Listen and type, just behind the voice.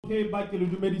lotlhe ba ke le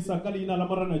dumedisa ka leina la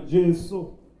Morena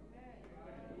Jesu.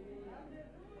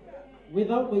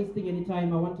 Without wasting any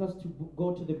time, I want us to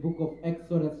go to the book of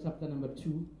Exodus, chapter number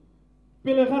 2.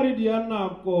 Pele ga re dia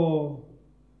nako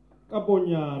ka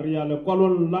bonya re ya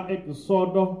lekwalong la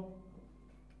Exodo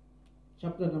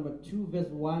Chapter number 2, verse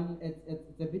 1.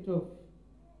 It's a bit of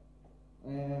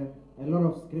a lot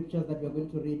of scriptures that we are going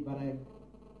to read, but I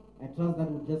trust that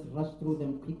we'll just rush through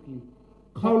them quickly.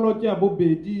 kgaolo ke ya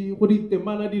bobedi go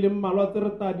ditemana di le mmalwa tse re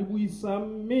tla di buisa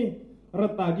mme re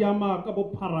tla di ama ka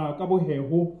bophara ka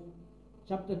bohego.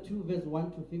 Chapter 2, verse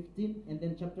 1 to 15, and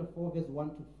then chapter 4, verse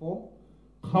 1 to 4.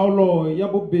 kgaolo ya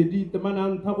bobedi temana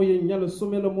ntha go yeng ya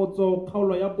lesome le motso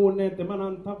kgaolo ya bone temana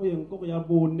ntha go yeng go ya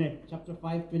bone. Chapter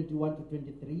 5, 21 to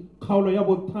 23. kgaolo ya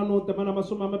botlhano temana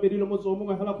masome a mabedi le motso o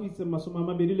mongwe hela go iseng masome a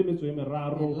mabedi le metso e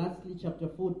meraro. And lastly, chapter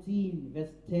 14,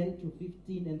 verse 10 to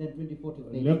 15, and then 24 to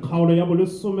 30. le kgaolo ya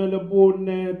bolesome le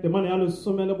bone temana ya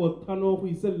lesome le botlhano go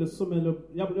iseng lesome le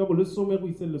ya bolesome go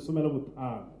iseng lesome le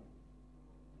botlhano.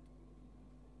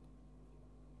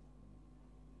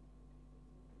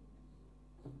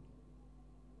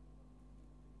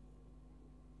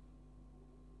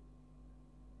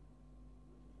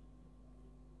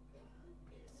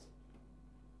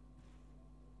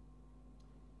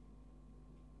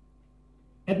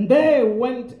 And there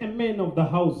went a man of the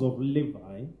house of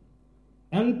Levi,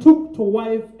 and took to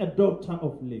wife a daughter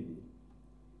of Levi.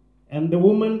 And the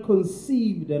woman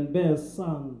conceived and bare a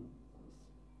son.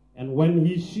 And when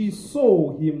she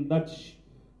saw him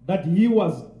that he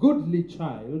was goodly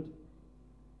child,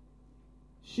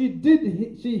 she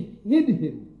hid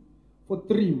him for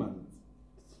 3 months.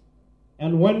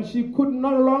 And when she could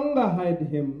no longer hide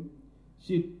him,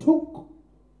 she took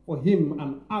for him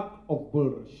an ark of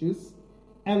bulrushes,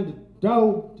 and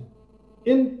daubed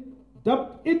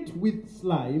it with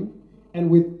slime and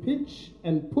with pitch,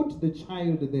 and put the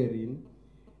child therein,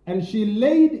 and she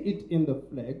laid it in the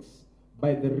flags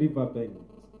by the river's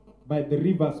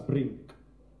brink.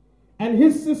 And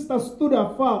his sister stood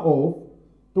afar off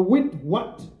to wit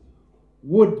what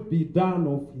would be done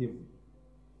of him.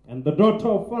 And the daughter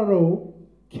of Pharaoh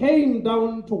came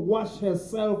down to wash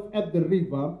herself at the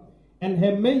river, and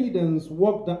her maidens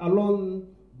walked along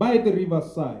by the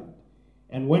riverside.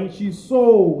 And when she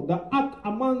saw the ark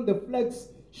among the flags,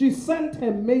 she sent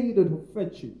her maid to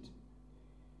fetch it.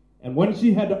 And when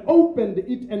she had opened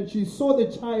it, and she saw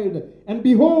the child, and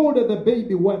behold, the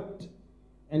baby wept.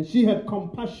 And she had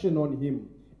compassion on him,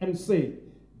 and said,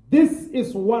 This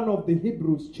is one of the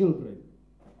Hebrews' children.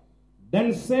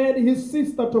 Then said his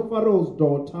sister to Pharaoh's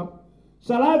daughter,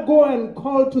 Shall I go and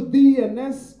call to thee a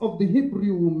nurse of the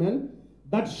Hebrew woman,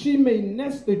 that she may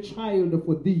nurse the child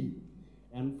for thee?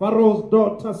 And Pharaoh's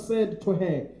daughter said to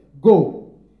her,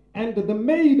 Go. And the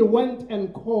maid went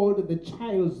and called the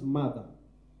child's mother.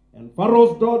 And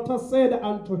Pharaoh's daughter said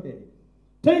unto her,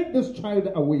 Take this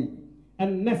child away,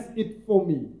 and nurse it for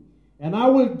me, and I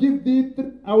will give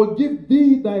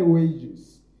thee thy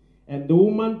wages. And the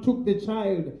woman took the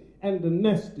child and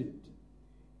nursed it.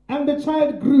 And the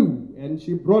child grew, and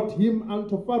she brought him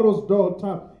unto Pharaoh's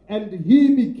daughter, and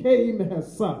he became her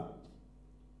son.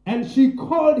 And she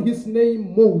called his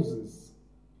name Moses.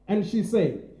 And she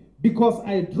said, Because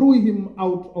I drew him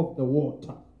out of the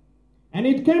water. And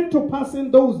it came to pass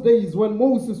in those days, when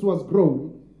Moses was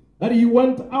grown, that he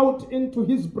went out into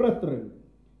his brethren,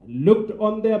 and looked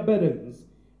on their burdens,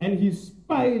 and he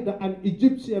spied an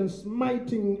Egyptian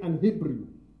smiting an Hebrew,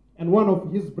 and one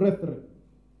of his brethren.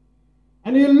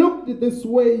 And he looked this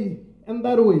way and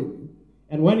that way.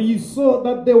 And when he saw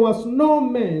that there was no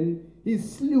man, he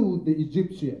slew the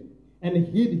Egyptian and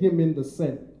hid him in the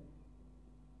sand.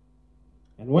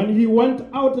 And when he went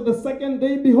out the second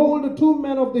day, behold, 2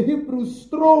 men of the Hebrews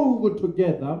strove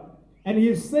together. And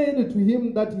he said to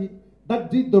him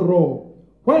that did the wrong,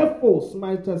 Wherefore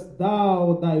smitest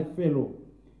thou thy fellow?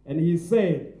 And he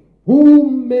said,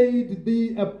 Who made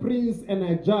thee a prince and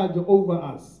a judge over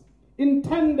us?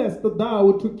 Intendest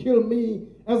thou to kill me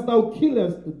as thou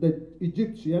killest the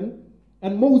Egyptian?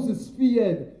 And Moses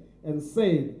feared and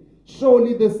said,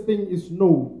 Surely this thing is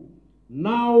known.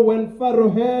 Now when Pharaoh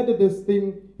heard this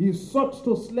thing, he sought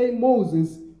to slay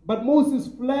Moses. But Moses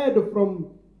fled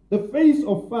from the face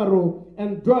of Pharaoh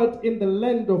and dwelt in the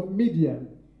land of Midian.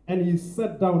 And he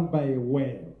sat down by a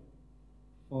well.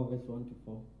 4 verse 1 to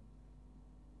 4.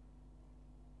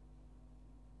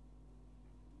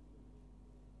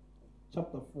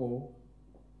 Chapter 4,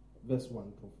 verse 1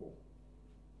 to 4.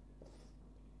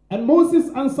 And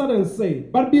Moses answered and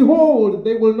said, But behold,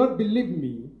 they will not believe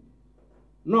me,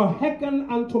 nor hearken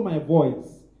unto my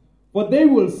voice. For they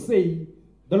will say,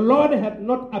 The Lord hath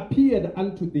not appeared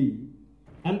unto thee.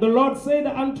 And the Lord said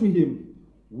unto him,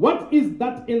 What is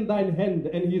that in thine hand?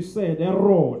 And he said, A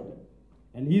rod.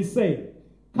 And he said,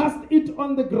 Cast it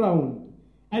on the ground.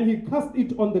 And he cast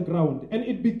it on the ground, and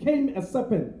it became a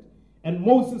serpent. And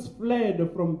Moses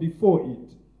fled from before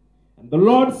it. And the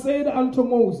Lord said unto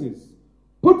Moses,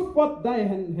 Put forth thy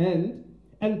hand,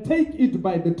 and take it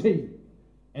by the tail.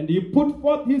 And he put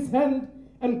forth his hand,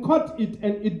 and caught it,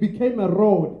 and it became a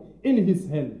rod in his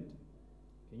hand.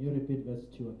 Can you repeat verse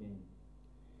 2 again?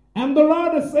 And the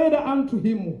Lord said unto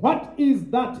him, What is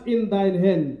that in thine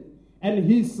hand? And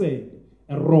he said,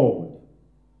 A rod.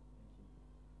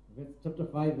 Chapter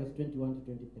 5, verse 21 to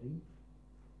 23.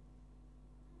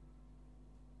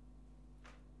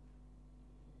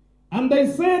 And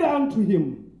they said unto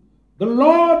him, The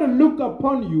Lord look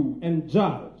upon you and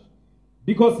judge,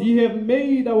 because ye have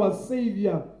made our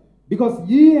Savior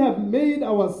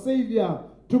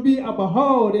to be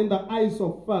abhorred in the eyes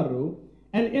of Pharaoh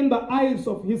and in the eyes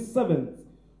of his servants,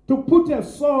 to put a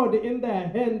sword in their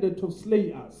hand to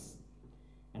slay us.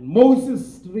 And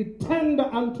Moses returned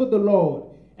unto the Lord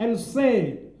and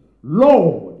said,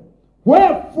 Lord,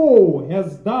 wherefore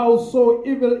hast thou so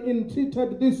evil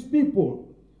entreated this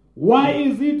people? Why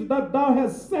is it that thou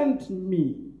hast sent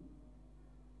me?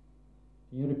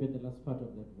 Can you repeat the last part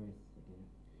of that verse again?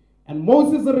 And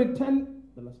Moses returned,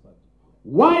 the last part.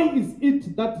 Why is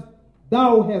it that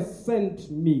thou hast sent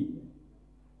me?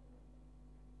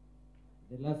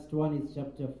 The last one is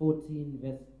chapter 14,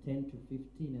 verse 10 to 15,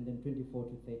 and then 24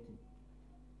 to 30.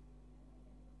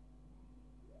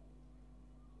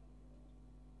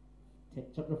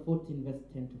 Chapter 14, verse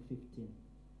 10 to 15.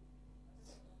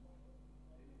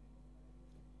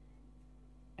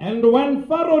 And when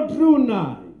Pharaoh drew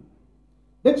nigh,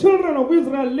 the children of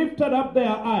Israel lifted up their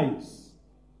eyes,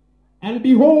 and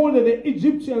behold, the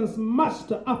Egyptians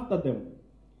marched after them,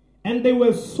 and they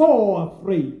were sore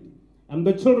afraid. And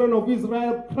the children of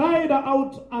Israel cried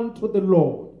out unto the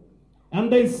Lord,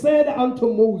 and they said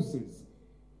unto Moses,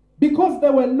 Because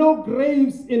there were no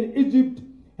graves in Egypt,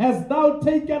 hast thou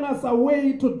taken us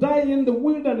away to die in the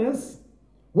wilderness?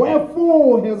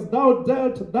 Wherefore hast thou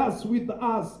dealt thus with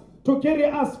us, to carry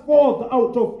us forth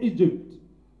out of Egypt?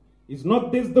 Is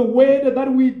not this the word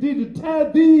that we did tell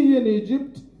thee in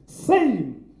Egypt,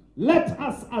 saying, Let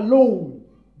us alone,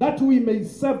 that we may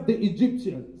serve the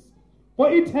Egyptians? For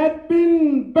it had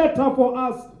been better for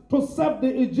us to serve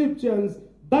the Egyptians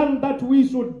than that we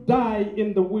should die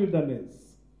in the wilderness.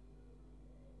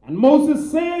 And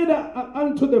Moses said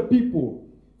unto the people,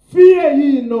 Fear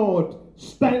ye not,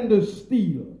 stand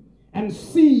still, and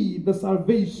see the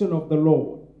salvation of the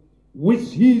Lord,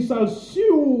 which he shall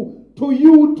shew to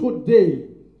you today.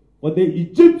 For the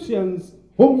Egyptians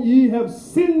whom ye have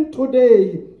seen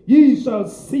today, ye shall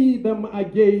see them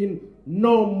again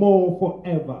no more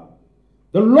forever.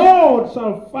 The Lord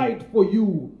shall fight for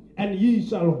you, and ye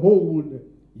shall hold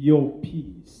your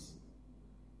peace.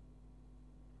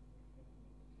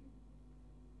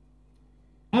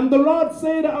 And the Lord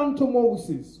said unto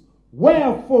Moses,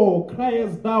 Wherefore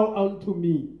criest thou unto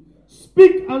me?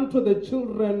 Speak unto the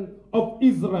children of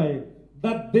Israel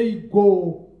that they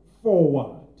go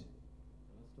forward.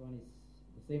 Last one is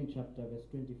the same chapter, verse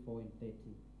 24 and 30.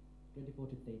 24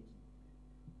 to 30.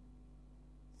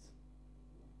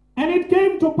 And it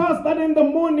came to pass that in the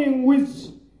morning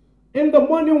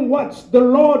watch, the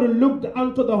Lord looked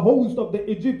unto the host of the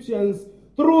Egyptians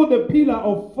through the pillar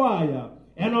of fire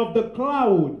and of the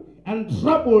cloud, and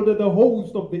troubled the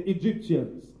host of the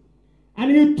Egyptians. And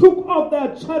he took off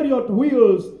their chariot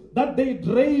wheels, that they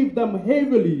drave them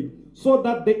heavily, so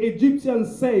that the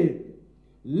Egyptians said,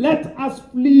 Let us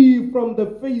flee from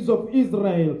the face of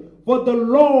Israel, for the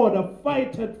Lord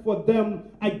fighteth for them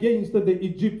against the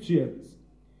Egyptians.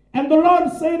 And the Lord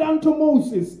said unto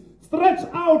Moses, Stretch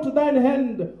out thine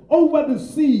hand over the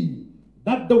sea,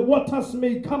 that the waters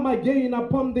may come again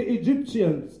upon the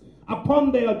Egyptians,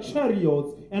 upon their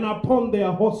chariots, and upon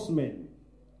their horsemen.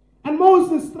 And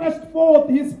Moses stretched forth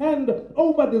his hand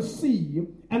over the sea,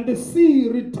 and the sea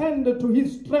returned to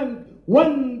his strength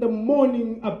when the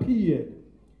morning appeared.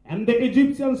 And the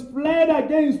Egyptians fled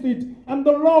against it, and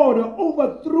the Lord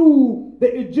overthrew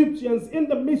the Egyptians in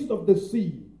the midst of the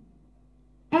sea.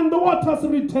 And the waters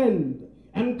returned,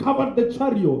 and covered the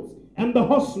chariots, and the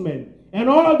horsemen, and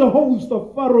all the host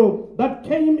of Pharaoh that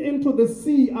came into the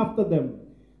sea after them.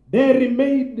 There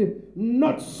remained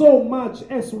not so much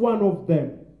as one of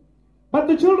them. But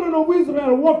the children of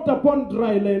Israel walked upon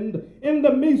dry land in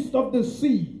the midst of the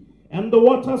sea, and the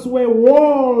waters were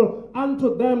wall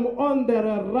unto them on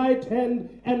their right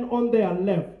hand and on their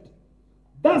left.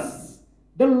 Thus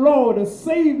the Lord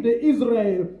saved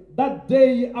Israel that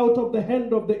day out of the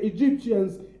hand of the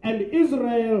Egyptians, And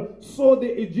Israel saw the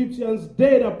Egyptians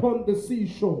dead upon the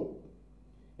seashore.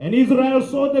 And Israel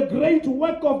saw the great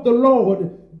work of the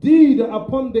Lord did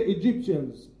upon the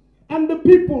Egyptians. And the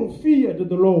people feared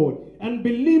the Lord and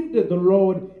believed the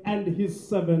Lord and his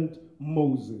servant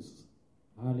Moses.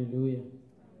 Hallelujah.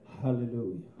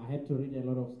 Hallelujah. I had to read a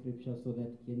lot of scripture so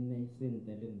that can send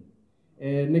the link.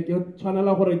 Ne ke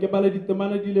tshwanela gore ke bale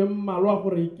ditemana di le mmalwa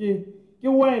gore ke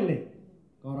wele.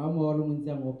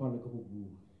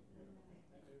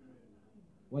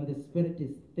 When the spirit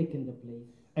is thick in the place,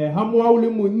 Ha mowa o le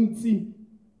montsi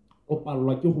o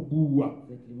palelwa ke go bua.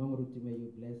 exactly. Mama Ruti, may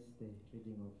you bless the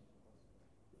reading of.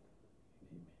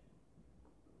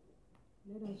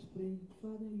 Let us pray.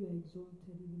 Father, you are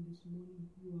exalted even this morning.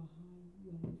 You are high,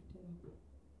 you are lifted up.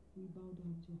 We bow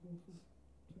down, Jehovah,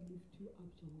 to lift you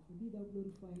up, Jehovah. Be thou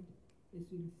glorified as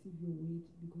we receive your word,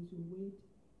 because your word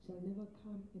shall never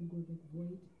come and go back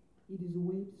void. It is a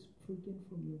word spoken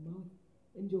from your mouth.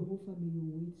 And Jehovah, may your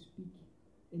word speak,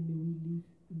 and may we live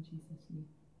in Jesus' name.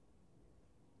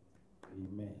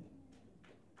 Amen.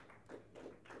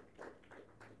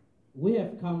 We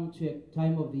have come to a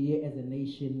time of the year as a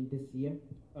nation this year,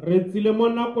 Re tsile mo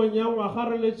nakong ya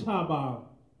ngwaga re le tšhaba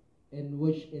in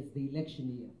which is the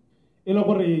election year. e le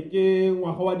gore ke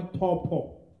ngwaga wa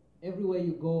dithopo. Everywhere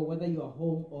you go, whether you are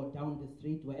home or down the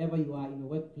street, wherever you are in the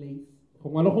workplace,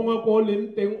 Gongwe le gongwe ko o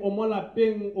leng teng, o mo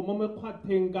lapeng, o mo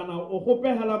mekgwatheng, kana o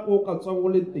gopegela ko o ka tswang o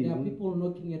le there are teng. people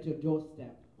knocking at your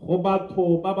doorstep. Go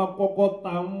batho ba ba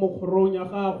kokotang mo kgorong ya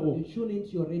gago. You tune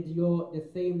into your radio, the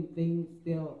same thing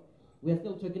still. We are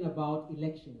still talking about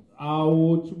elections. A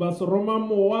o tsuba seroma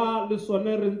mowa le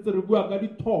sone re ntse re bua ka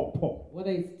dithopo.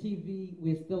 Whether it's TV,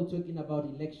 we're still talking about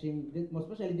election,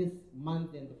 especially this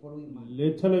month and the following month.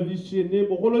 Le televishene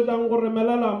bogolo jang go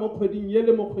remelela mo kgweding ye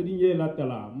le mo kgweding ye e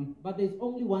latelang. But there's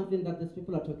only one thing that these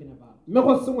people are talking about. Mme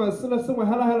go sengwe se le sengwe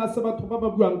hela se batho ba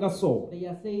ba buang ka sone. They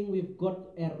are saying we've got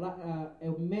a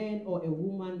man or a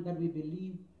woman that we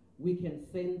believe we can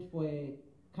send for a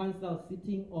council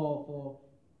sitting or for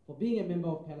being a member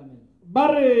of parliament. Ba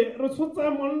re tshotse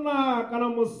monna kana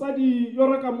mosadi yo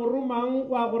re ka mo romang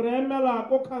go a go re emela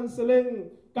ko counseling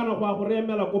kana go a go re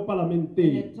emela ko And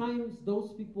parlamenteng. at times,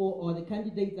 those people or the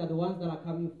candidates are the ones that are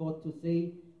coming forth to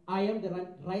say, I am the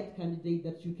right candidate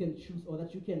that you can choose or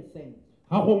that you can send.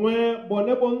 Ha gongwe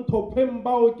bone bonthopheng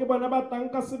bao ke bone ba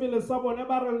tanka sebele sa bone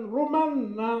ba re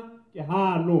romanna ke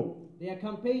hano. Their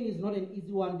campaign is not an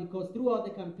easy one because throughout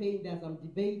the campaign there are some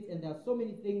debates and there are so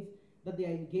many things that they are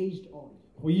engaged on.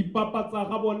 Go ipapatsa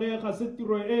ga bone ga se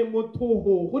tiro e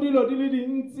mothogo go dilo di le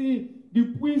dintsi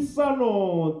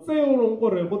dipuisano tse o leng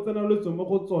gore go tseneletswe mo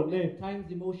go tsone. At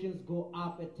times emotions go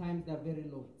up, at times they're very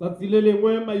low. Tsatsi le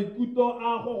lengwe maikutlo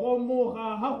a go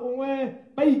gomoga ga gongwe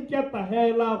ba iketa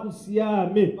hela go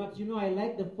siame. But you know, I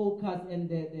like the focus and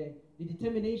the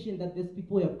determination that these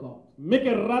people have got. Mme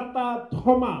ke rata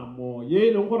thomamo ye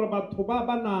e leng gore batho ba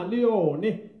ba na le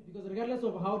yone. Because regardless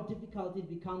of how difficult it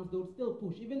becomes, they would still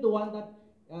push. Even the one that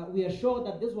we are sure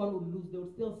that this one will lose, they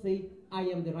would still say, I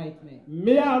am the right man.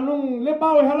 Mme anong le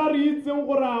bao hela re itseng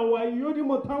gore a wa yo di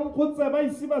mothang kgotse ba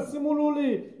ise ba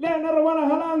simolole le ene re bona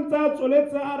hela ntse a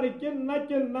tsweletse a re ke nna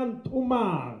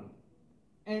nthumang.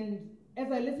 And as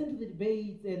I listen to the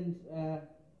debates and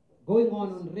going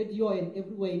on radio and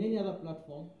everywhere in any other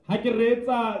platform, Ha ke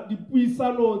reetsa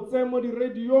dipuisano tse mo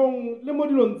di-radiong le mo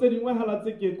dilong tse dingwe hela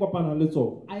tse ke kopana le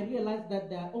tsone. I realized that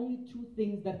there are only two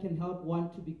things that can help one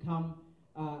to become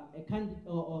a candidate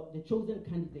or the chosen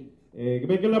candidate. Ke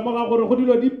be ke lemoga gore go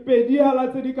dilo di pedi hela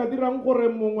tse di ka dirang gore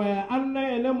mongwe a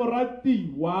nne ene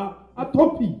moratiwa a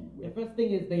thopiwe. The first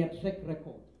thing is their track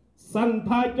record. Sa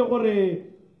ntlha ke gore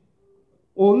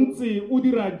o ntse o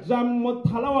dira jang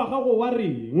mothala wa gago wa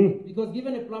reng. Because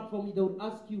given a platform, they would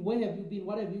ask you, where have you been?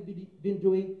 What have you been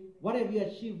doing? What have you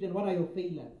achieved? And what are your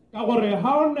failures? Ka gore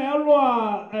ha o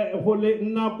neelwa go le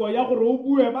nako ya gore o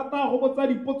bue ba tla go botsa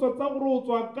dipotso tsa gore o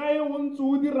tswa kae o ntse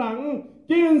o dirang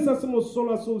ke eng se se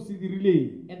mosola se o se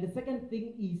dirileng. And the second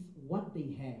thing is what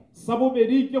they have. Sa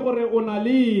bobedi ke gore o na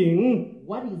le eng.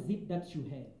 What is it that you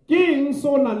have? Ke eng se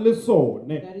o nang le sone.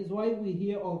 That is why we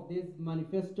hear of these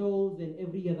manifestos and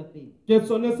every other thing. Ke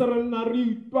tsone se re nna re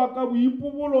itwa ka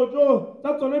boipobolojo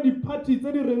tsa tsone di-party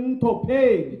tse di reng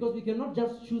thopheng. Because we cannot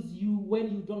just choose you when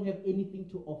you don't have anything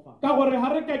to offer. Ka gore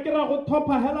ha re ka kera go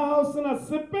thopha hela ha o sena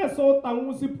sepe se o tang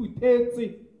o se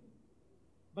phuthetse.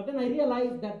 But then I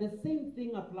realized that the same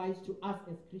thing applies to us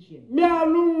as Christians.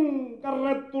 Meanong ka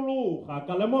retologa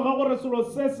ka lemoga gore selo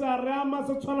se se a re ama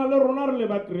se tshwana le rona re le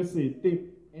ba Keresete.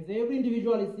 As every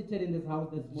individual is seated in this house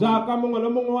this morning, jaaka mongwe le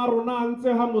mongwe wa rona a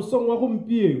ntse ga mosong wa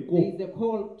gompieko there is a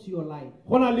call to your life.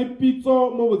 go na le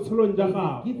pitso mo botshelong There ja is a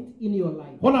gago gift in your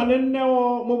life. go na le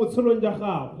nneo mo botshelong ja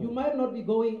gago You might not be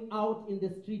going out in the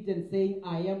street and saying,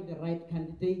 I am the right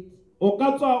candidate. o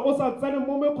ka tswa o sa tsene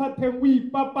mo mekgwatheng o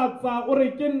ipapatsa o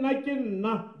re ke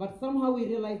nna But somehow we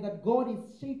realize that God is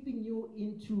shaping you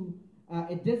into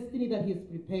a destiny that He has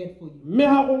prepared for you. mme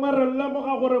ga gongwe re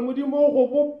lemoga gore modimo o go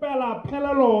bopela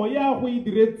phelelo ya go e And it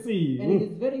diretseng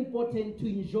is very important to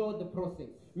enjoy the process.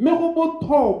 mme go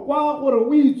botlhokwa gore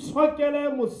o itshokele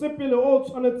mosepele o o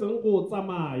tshwanetseng go o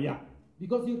tsamaya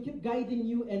Because He'll keep guiding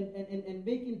you and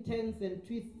making turns and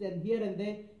twists and here and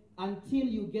there until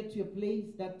you get to a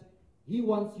place that He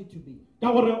wants you to be.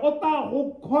 ka gore o tla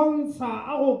go kgontsha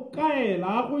a go kaela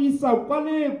a go isa kwa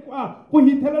le kwa go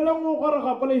hitheleleng go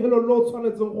goroga ko lehelo le o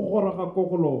tshwanetseng go goroga ko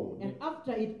go lone And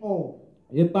after it all,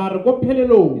 e tla re ko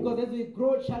phelelong because as we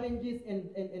grow, challenges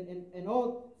and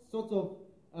all sorts of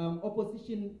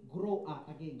opposition grow up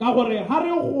again. ka gore ga re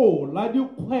gola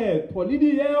dikgwetlho le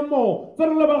diemo tse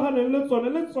re lebaganeng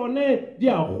le tsone di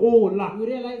a gola You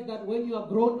realize that when you are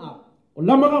grown up, o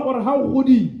lemoga gore ga o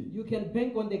godile you can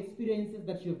bank on the experiences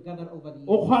that you have gathered over the years.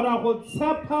 o kgona go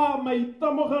tshepa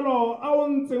maitemogelo a o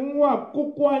ntseng wa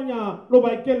kokoanya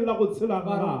lobakeng la go tshela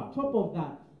But ga on top of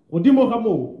that, godimo ga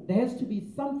moo there has to be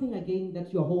something again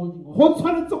that you're holding on. go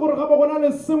tshwanetse gore ga bo gona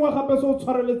le sengwe gape se o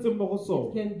tshwareletseng mo go It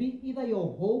sone can be either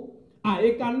your hope, a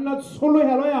e ka nna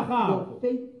tshologelo ya your gago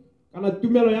faith, kana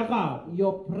tumelo ya gago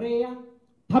your prayer,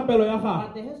 thapelo ya but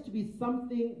gago there has to be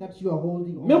something that you are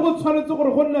holding mme on. go tshwanetse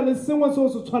gore go nne le sengwe se o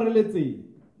se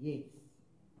tshwareletseng Yes.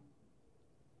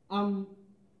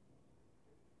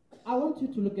 I want you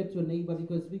to look at your neighbor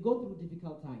because we go through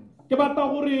difficult times. ke batla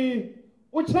gore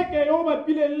o cheke yo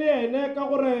bapileng le ene ka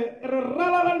gore re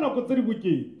ralala nako tse di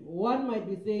bokete One might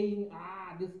be saying,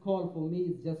 this call for me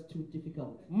is just too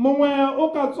difficult. mongwe o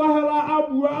ka tswagela a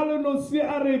bua a le nosi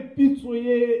a re pitso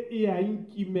ye e a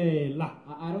nkimela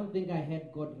I don't think I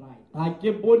had God right. ga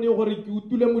ke bone gore ke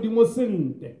utule modimo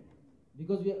sentle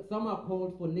Because some are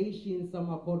called for nations, some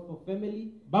are called for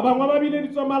family, ba bangwe ba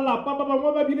bileditswe malapa ba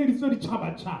bangwe ba bileditswe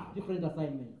ditšhabatšhaba different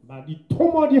assignments. ba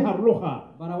dithomo di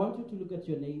harologana But I want you to look at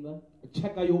your neighbor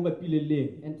checka yo o bapileng le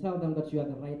ene and tell them that you are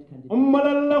the right candidate. o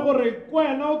mmolelele gore ke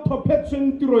wena o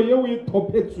thopetsweng tiro ye o e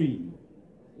thopetsweng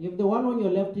If the one on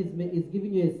your left is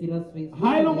giving you a serious face,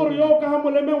 ga e le gore yo o ka ga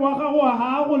molemeng wa gago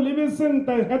ga go lebe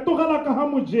sentle hetogela ka ga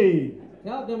mojeng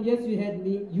tell them, yes, you had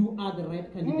me, you are the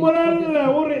right candidate. for mmolelele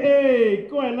this. o re ee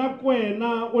ke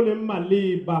wena o leng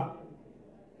maleba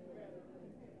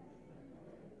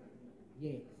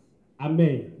Yes.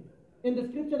 amen In the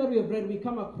scripture that we have read, we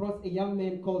come across a young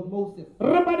man called Moses.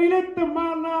 re badile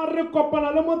temana re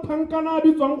kopana le motlhankana a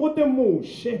bitswang go te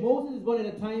moshe Moses is born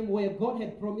at a time where God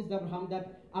had promised Abraham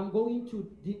that I'm going to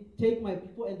take my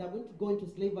people and I'm going to go into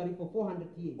slavery for 400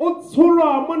 years. o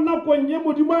tsholwa mo nakong ye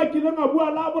modimo a kileng a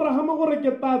bua le abrahama gore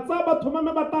ke tla tsaya batho ba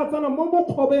me ba tla tsena mo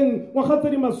bokgobeng ngwaga tse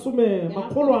di And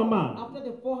makgolo a mane after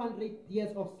the 400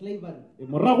 years of slavery,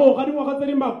 morago ga dingwaga tse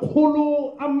di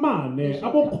makgolo a mane a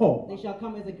bokgoba they shall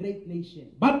come as a great nation.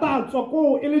 ba tla tswa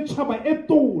ko e le tšhaba e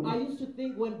tona I used to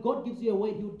think when God gives you a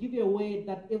word, He would give you a word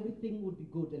that everything would be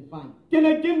good and fine. ke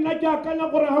ne ke nna ke akanya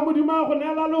gore ga modimo a go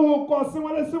neela lehoko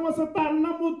sengwe le sengwe se tla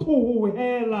nna motho go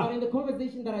hela But in the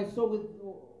conversation that I saw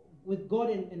with God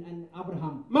and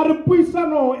Abraham, mare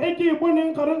puisano e ke e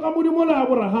boneng gareng ga modimo le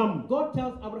abraham God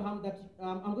tells Abraham that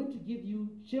I'm going to give you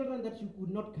children that you could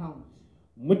not count.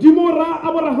 modimo ra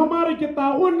abrahama re ke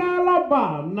ta go neela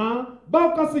bana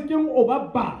ba o ka sekeng o ba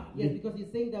Yes, bale because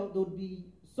He's saying that there would be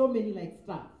so many like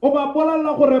stars. o ba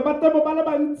bolelela gore ba tebo ba le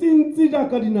bantsintsi jaaka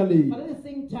But dinaleng at the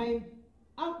same time,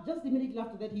 just immediately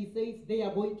after that, He says they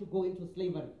are going to go into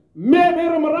slavery. mme be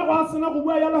re morago a sena go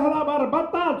bua ya legela ba re ba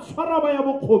tla tshwara ba ya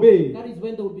bokgobeng That is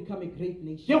when they will become a great ke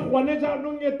nation. gone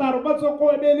jaanong e tla re ba tswe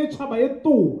ko e be le tšhaba e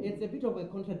tona It's a bit of a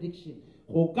contradiction.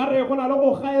 go ka re go na le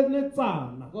go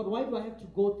gaeletsana God, why do I have to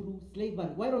go through slavery?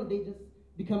 Why don't they just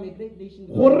become a great nation?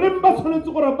 goreng ba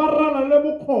tshwanetse gore ba rala le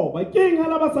bokgoba ke eng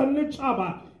hela ba sa nne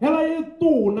tšhaba hela e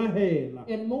tona hela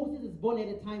And Moses is born at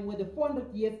a time where the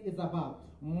 400 years is about.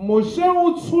 moshe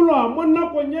o tsholwa mo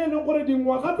nakong e leng gore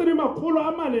dingwaga tse di makgolo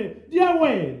a mane di a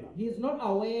wela He is not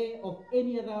aware of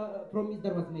any other promise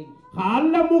that was made. ga a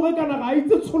lemoge kana ga a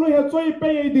itse tshologetso epe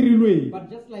e e dirilweng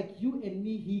But just like you and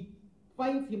me, he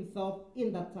finds himself in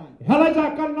that time. hela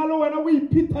jaaka nna le wena o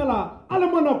iphitlhela a le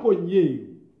mo nakong eo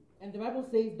And the Bible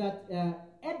says that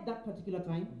at that particular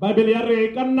time, baebele ya re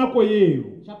ka nako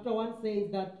eo chapter 1 says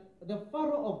that the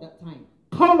Pharaoh of that time,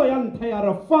 kgaolo ya ntlha ya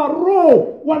re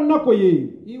Faro wa nako eo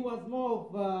he was more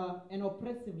of an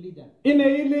oppressive leader. e ne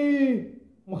e le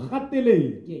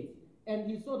mogateledi. Yes. And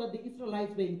he saw that the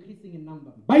Israelites were increasing in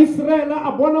number. Baiseraele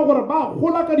a bona gore ba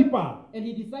gola ka dipalo. And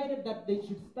he decided that they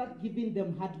should start giving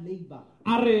them hard labor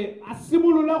A re a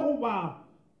simolola go ba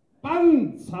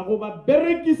bantsha go ba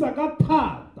berekisa ka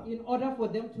thata in order for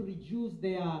them to reduce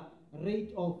their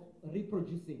rate of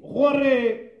reproducing.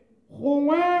 gore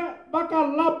gongwe ba ka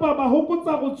lapa ba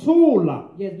hokotsa go tshola.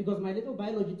 Yes, because my little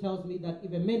biology tells me that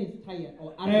if a man is tired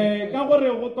or Ka unemployed,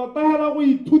 gore go totagela go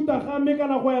ithuta ga me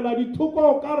kana go ela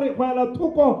dithoko ka re go ela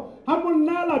thoko ha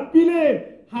monna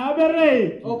lapile ha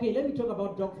bereke. okay, let me talk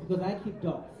about dogs because I keep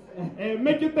dogs.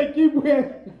 Me ke te ke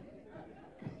bue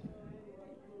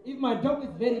If my dog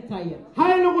is very tired,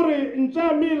 ha ile gore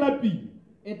ntša me e lapile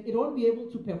it won't be able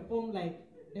to perform like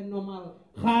the normal.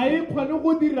 ga e kgone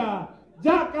go dira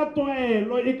jaaka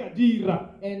tlwaelo e ka dira.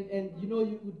 And you know,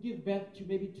 you could give birth to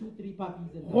maybe 2-3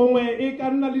 puppies and that. gongwe e ka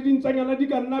nna le dintšanyana di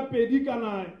ka nna pedi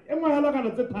kana e nngwe hela kana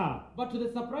tse tharo. But to the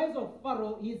surprise of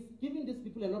Pharaoh, he's giving these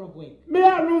people a lot of work. mme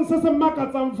yaanong se se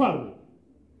makatsang Faro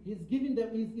He's giving them,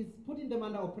 he's putting them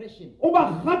under oppression. o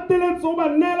ba gateletse o ba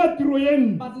neela tiro ye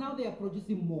ntsi But now they are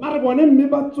producing more. mare bone mme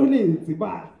ba tsweletse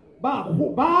ba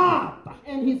ata.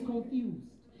 And he's confused.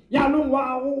 yaanong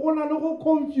o na le go What could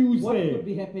confuse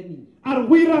be happening? a re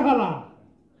go iragalang.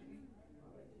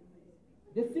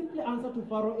 The simple answer to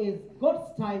Pharaoh is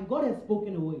God's time. God has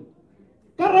spoken a word.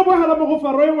 karabo hela mo go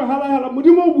Faro e nngwe hela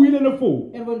modimo o buile le foo.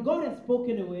 And when God has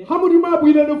spoken a word, ha modimo a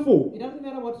buile le foo it doesn't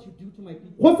matter what you do to my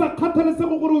people. go sa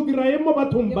kgathalesege gore o dira eng mo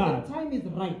bathong If ba the time is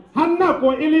right, ha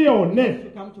nako e le it yone has to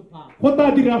come to pass. go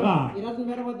tla diragala. It doesn't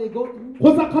matter what they go through.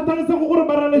 go sa kgathalesege gore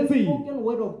ba The raletseng spoken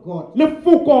word of God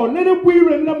lefoko le le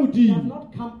builweng la does modimo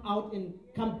not come out and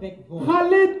come back void. ga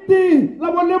le te la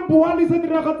bone boa le se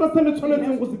diragatsa se le It tshwanetseng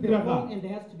has go to se be wrong diragala and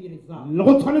there has to be result. le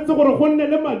go tshwanetse gore go nne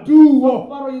le maduo.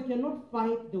 Pharaoh, you cannot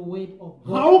fight the word of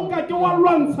ga o ka God. ke wa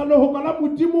lwantsha lehoko la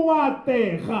modimo wa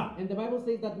atega. And the Bible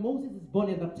says that Moses is born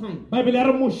at that time. baebele ya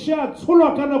re moshe a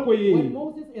tsholwa ka nako When eo.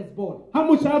 Moses is born, ha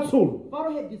moshe a tsholwa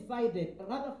Pharaoh had decided,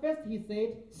 rather first he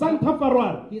said, santa Faro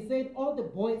a re he said all the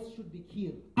boys should be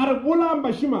killed. a re bolayang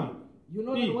bašimane. You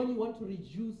know Yeah. that when you want to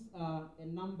reduce a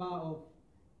number of,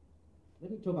 let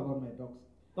me talk about my dogs.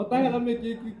 tota hela me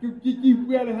ke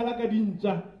ipuele hela ka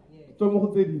dintša Yeah. tswe mo go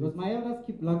tse Because dingwe. my elders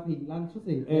keep laughing.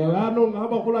 Yaanong ga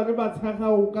bagolwane ba tshega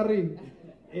o ka re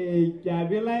ke a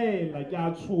belaela ke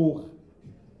a tshoga.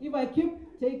 If I keep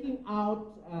taking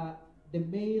out the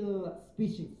male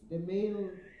species, the male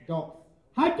dogs,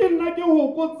 ha ke nna ke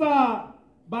hokotsa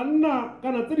banna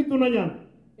kana tse ditonanyana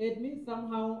it means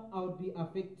somehow I would be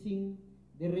affecting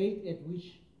the rate at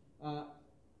which,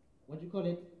 what do you call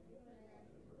it?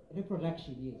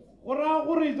 Reproduction, yes. go raya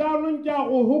gore jaanong ke a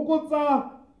go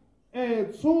hokotsa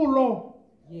tsholo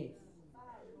Yes.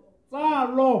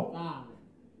 tsalo. Ah.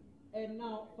 And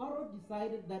now Pharaoh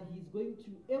decided that he's going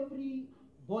to, every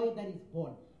boy that is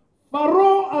born,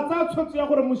 Faro a tsaya tshwetso ya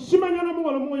gore moshimanyana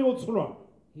mongwe le mongwe yo o tsholwang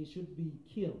he should be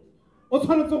killed. o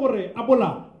tshwanetse gore a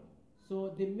bolawe.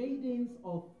 So the maidens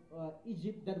of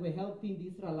Egypt that were helping the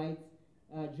Israelites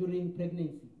during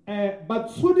pregnancy,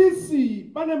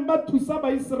 batshudisi ba neng ba thusa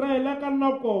baiseraele ka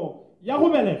nako ya go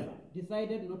belega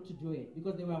decided not to do it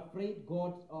because they were afraid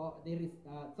God, or there is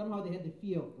somehow they had the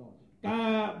fear of God.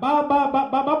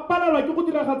 ba palelwa ke go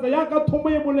diragatsa yaka thomo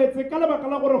e boletse ka lebaka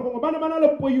la gore gongwe ba ne ba na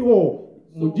le poiho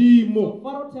So modimo.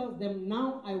 Pharaoh tells them,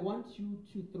 now I want you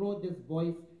to throw these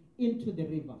boys into the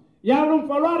river yaanong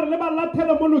Faro a re le ba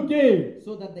lathele mo nokeng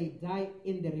so that they die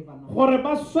in the river now. gore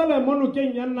ba swele mo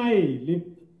nokeng ya Naele.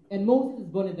 And Moses is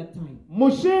born at that time.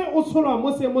 moshe o tsholwa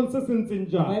mo seemong se se ntseng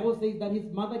The jang. Bible says that his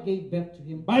mother gave birth to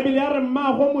him baebele ya re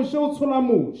mmaago moshe o tshola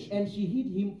moshe and she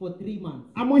hid him for 3 months.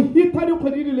 a mo hitha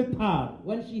dikgwedi di le tharo.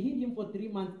 When she hid him for 3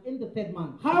 months, in the 3rd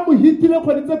month, ga a mo hitile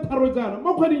kgwedi tse tharo jaana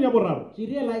mo kgweding ya boraro she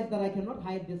realized that I cannot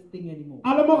hide this thing anymore.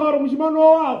 a lemoga gore moshimane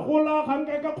o a gola ga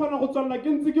nka ka kgona go tswalela ke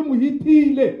ntse ke mo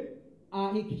hitile.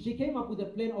 She came up with a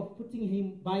plan of putting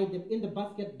him in the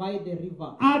basket by the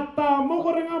river. a ta mo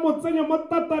goreng a mo tsenye mo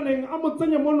tataneng a mo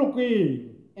tsenye mo nokeng.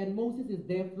 And Moses is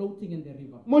there floating in the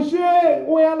river. moshe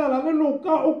o yalela le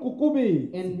noka o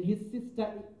kokobetse. And his sister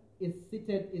is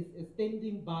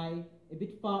standing by a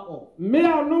bit far off. mme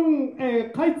yaanong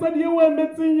kgaitsadi eo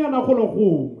emetseng yana go le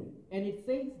gongwe. And it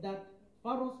says that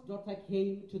Pharaoh's daughter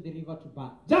came to the river to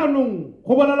bath. jaanong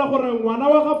go bolela gore ngwana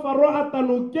wa ga Faro a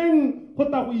tanokeng go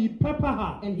tla go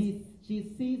iphephagala. And she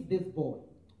sees this boy.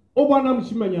 o bona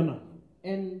moshimanyana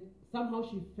And Somehow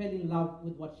she fell in love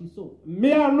with what she saw.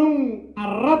 mme anong a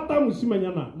rata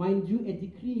mosimanyana. Mind you, a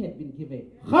decree had been given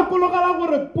Gakologelwa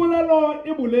gore polelo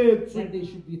e boletswe that they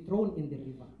should be thrown in the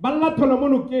river. ba lathelwa mo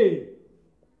nokeng.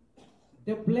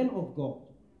 The plan of God.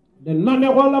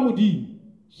 Lenanego la Modimo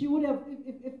She would have,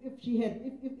 if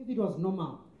it was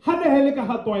normal, ga ne hele ka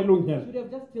ga tlwaelong she hela would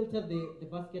have just tilted the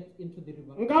basket into the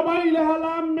river nka ba ile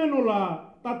hela menola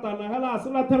tatana hela a se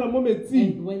lathela mo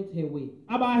metsing and went her way.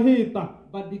 a ba heta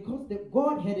But because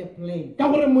God had a plan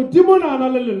ka gore modimo na na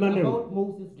le lenaneo about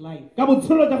Moses' life, ka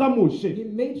botshelo ja ga Moshe he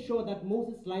made sure that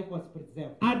Moses' life was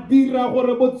preserved. a dira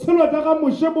gore botshelo ja ga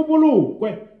Moshe bo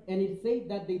bolokwe. And it said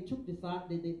that they took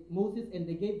Moses and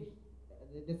they gave,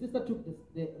 the sister took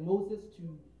the Moses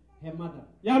to her mother.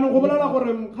 yaanong go bolela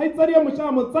gore kgaitsadi ya Moshe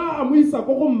a mo tsaya a mo isa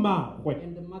ko go mmagwe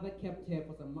And the mother kept her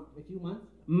for a few months.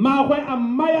 mmagwe a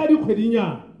mmaya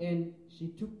dikgwedinyana And she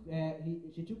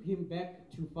took him back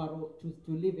to Pharaoh to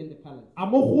live in the palace. a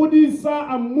mo godisa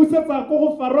a mmusetsa ko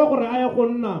go Farao gore a ye go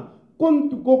nna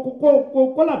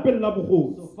ko lapeng la So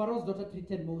bogosi. Pharaoh's daughter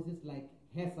treated Moses like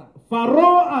her son.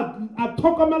 Farao a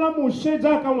tlhokomela Moshe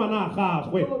jaaka ngwana a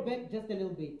gagwe. Go back just a little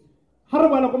bit. Ha re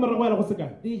boela ko morago ya go se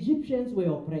kae The Egyptians were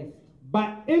oppressed.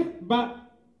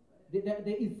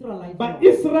 The Israelites ba were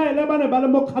Israele ba ne ba le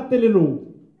mo kgatelelong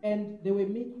and they were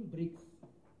making bricks.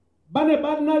 ba ne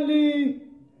ba na le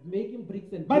Making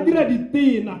bricks and ba dira building.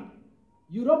 ditena.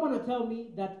 You don't want to tell me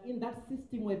that in that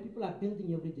system where people are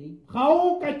building every day Ga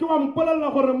o ka ke wa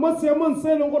mpolelela gore mo seemong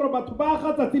se e leng gore batho ba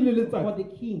ga tsatsi le for letsatsi the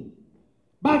king,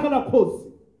 ba gala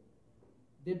kgosi,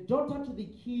 the daughter to the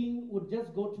king would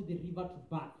just go to the river to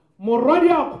bath. morwadi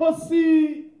a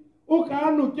kgosi o ka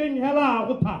nokeng hela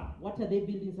go thapa. What are they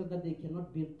building so that they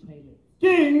cannot build toilets? Ke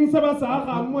eng se ba se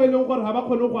agang mo e leng gore ga ba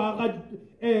kgone go aga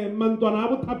mantlwana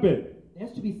a bothapelo. There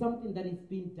has to be something that is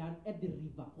being done at the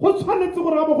river. Go tshwanetse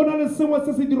gore ga bo go na le sengwe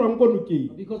se se dirwang ko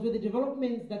nokeng. Because with the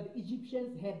developments that the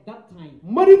Egyptians had that time,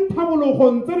 Mo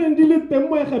dithabologong tse neng di le teng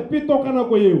mo Egepeto ka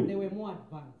nako eo they were more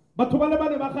advanced. batho ba le ba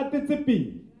ne ba gatetse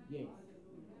pele. Yes.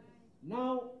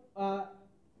 Now,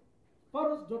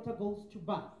 Pharaoh's daughter goes to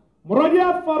bath. Morwadi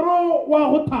a Farao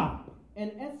wa go thapa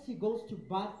And as she goes to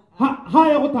bath, ha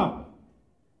ya go thapa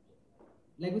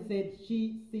like we said,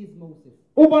 she sees Moses.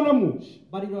 o bona Moshe.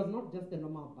 But it was not just a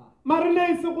normal bath. Mare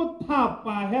ne e se go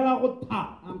thapa hela go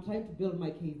thapa. I'm trying to build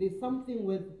my case. There's something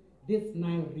with this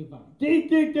Nile River. Ke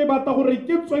batla gore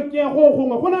ke tswe ke go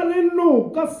gongwe go na le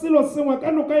noka selo sengwe ka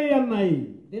noka e ya Nile.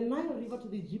 The Nile River to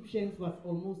the Egyptians was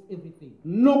almost everything.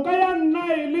 Noka ya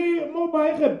Nile mo ba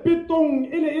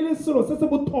Egepetong e le selo se se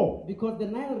botlhokwa. Because the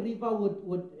Nile River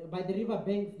would by the river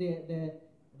banks, the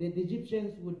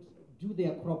Egyptians would do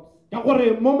their crops. Ka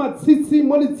gore mo matshitshi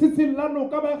mo letshitshing la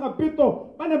noka ba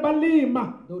Egepeto ba ne ba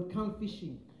lema They would come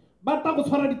fishing. ba tla go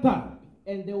tshwara dithapi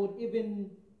And they would even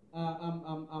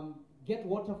get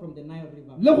water from the Nile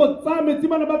River. le go tsaya metsi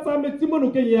ba ne ba tsaya metsi mo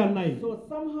nokeng ya Nile. So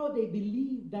somehow they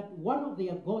believe that one of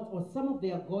their gods or some of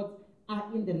their gods are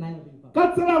in the Nile River.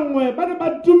 Ka tsela nngwe ba ne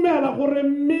ba dumela gore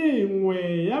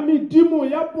mengwe ya medimo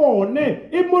ya bone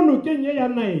e mo nokeng ya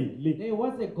Nile. There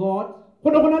was a god Go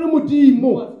ne go na le who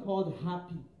modimo was called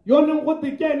Hapi, yo neng go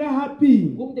te ke ene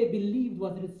Hapi, whom they believed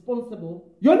was responsible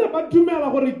yo ne ba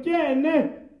dumela gore ke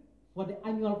ene for the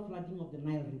annual flooding of the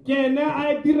Nile River. ke ene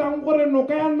a dirang gore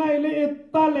noka ya Nile e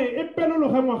tale e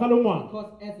pelologe ngwaga le ngwaga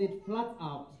Because as it floods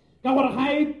out, ka gore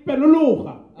ga e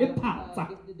pelologa e thatsa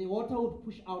the water would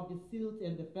push out the silt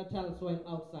and the fertile soil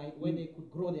outside where they could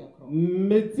grow their crops.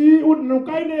 metsi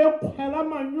noka e ne e kgwela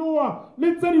manyoa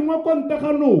le tse dingwe ko ntle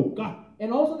ga noka.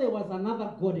 And also there was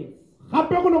another goddess. Gape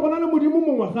go ne go na le modimo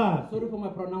mongwe gape Sorry for my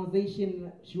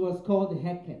pronunciation. She was called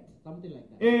Heket, something like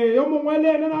that. yo mongwe le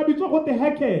ene na bitswa go te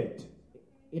Heket.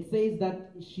 It says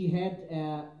that she had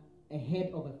a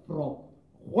head of a frog.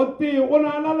 Go te o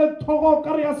na na le thogo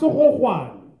ka re ya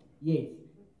segogwane. Yes.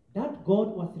 That god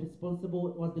was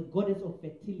responsible, was the goddess of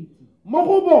fertility. Mo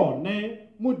go bone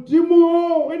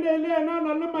modimo o ne le ena a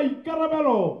na le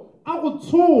maikarabelo a go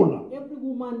tshola. Every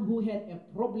woman who had a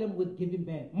problem with giving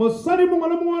birth, Mosadi mongwe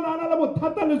le mongwe a na le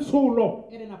bothata le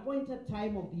tsholo at an appointed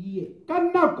time of the year, ka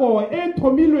nako e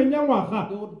thomilweng ya ngwaga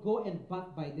they would go and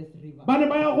bath by this river. ba ne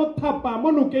ba ya go thapa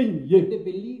mo nokeng ye. They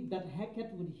believed that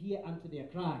Heket would hear unto their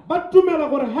cry. Ba dumela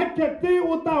gore Hekete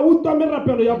o tla utlwa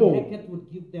merapelo ya And bone, Heket would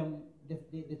give them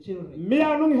the children. mme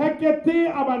yaanong Hekete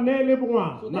a ba neele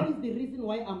So that bongwana. is the reason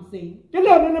why I'm saying Ke le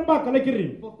yone lebaka le ke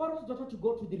reng for Pharaoh's daughter to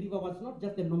go to the river was not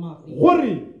just a normal thing.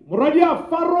 gore morwadi a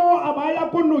Farao a ba ya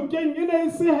ko nokeng e ne e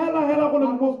se hela go le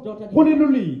Pharaoh's daughter go le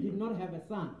loledi. did not have a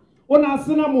son. o na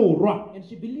sena morwa And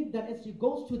she believed that as she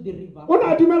goes to the river o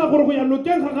na dumela gore go ya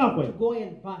nokeng ga to gagwe go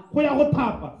and bath, go ya go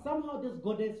thapa somehow this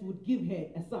goddess would give her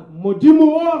a son. modimo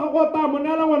o wa gago ta mo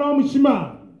neela ngwana wa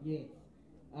moshimane Yes.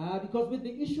 Because with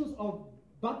the issues of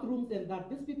bathrooms and that,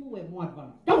 these people were more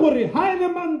advanced. ka gore ha e le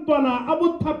mantwana a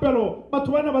bothapelo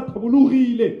batho ba ne ba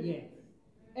thabologile Yes.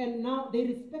 And now they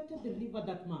respected the river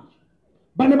that much.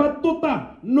 ba ne ba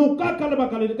tota noka ka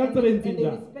lebaka le ka And tsela e they, ntseng and they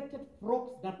jang respected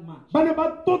frogs that much. ba ne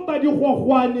ba tota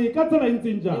digwagwane ka tsela e ntseng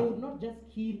They jang would not just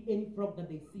kill any frog that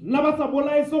they see. nna ba sa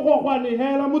bolae segwagwane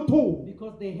hela mothong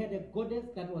Because they had a goddess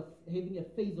that was having a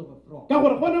face of a frog. ka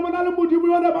gore gone mo na le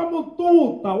modimo yone ba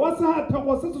motota wa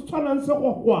sehathego se se tshwanang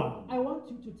segwagwane I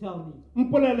want you to tell me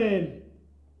mpolelele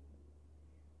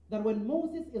that when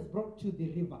Moses is brought to the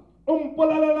river, o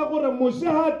mpolelela gore moshe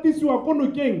ha a tisiwa ko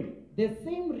nokeng the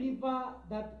same river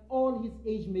that all his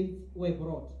age mates were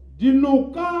brought,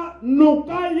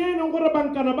 noka ye e leng gore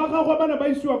bankana ba gagwe ba ne ba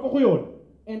isiwa ko go yone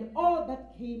and all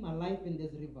that came alive in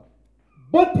this river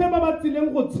bothe ba ba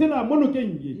tsileng go tshela mo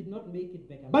nokeng ye did not make it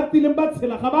back alive. ba tsileng ba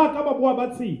tshela ga ba ka ba boa ba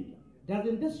tshela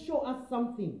Doesn't this show us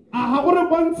something? a ga gore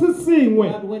bontshe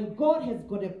sengwe That when God has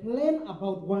got a plan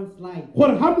about one's life,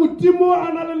 gore ha modimo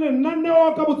a na le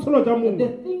lenaneo ka botshelo jwa the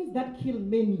mongwe things that kill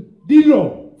many,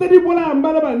 dilo tse di bolayang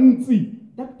ba le bantsi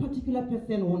that particular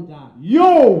person won't die.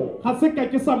 yo ga se ka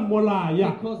ke sa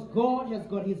mmolaya Because God has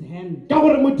got his hand ka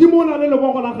gore modimo o na le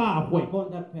lebogo la gagwe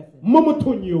upon that person. mo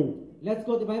mothong yo Let's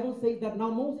go. The Bible says that now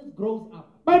Moses grows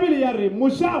up. baebele ya re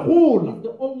moshe a He's gola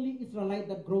the only Israelite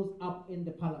that grows up in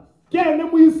the palace. ke ene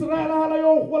moiseraele hala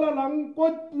yo o golelang ko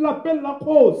lapeng la And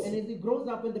kgosi as he grows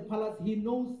up in the palace, he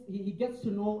knows, he gets to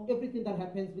know everything that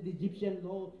happens with Egyptian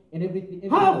law and everything.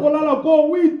 ha a golala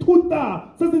ko o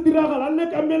ithuta se se diragalang le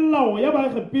ka melao ya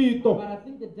baegepito But I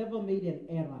think the devil made an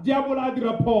error. diabola a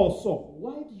dira phoso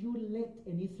Why do you let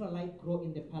an Israelite grow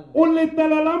in the palace? o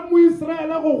letelela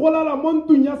moiseraele go golala mo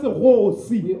ntong ya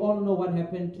segosi We all know what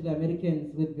happened to the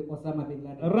Americans with Osama bin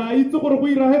Laden. ra itse gore go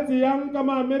iragetse yang ka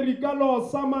maamerika le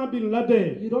osama bin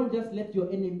laden You don't just let your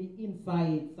enemy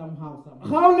inside somehow.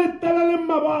 ga o letelele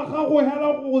mmabo a gago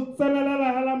hela go tsenelela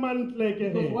hela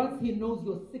mantleke Because he once he knows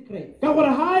your secret, ka gore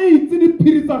ha a itse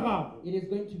diphiri tsa gago it is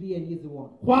going to be an easy one.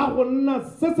 go a go nna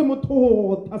se se motho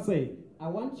go thasela I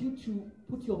want you to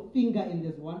put your finger in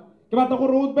this one. ke batla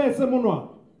gore o bese monwana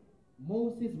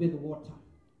Moses with water.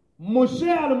 moshe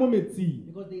a le mo metsing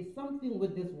Because there is something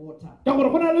with this water. ka gore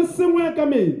go na le sengwe ka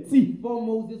metsi Before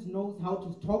Moses knows how to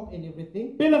talk and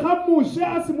everything, pele ga moshe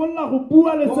a simolola go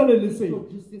bua le God sele le sele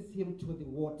introduces him to the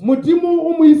water. modimo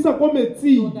o mo isa ko So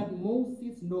metsing that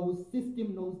Moses knows,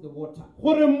 system knows the water.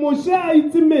 gore moshe a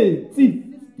itse metsi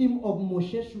System of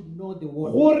Moshe should know the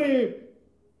water. gore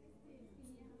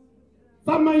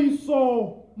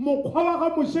tsamaiso mokgwa wa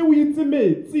ga moshe o itse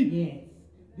metsi Yes.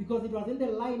 Because it was in the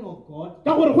line of God.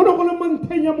 ka gore go ne go le mo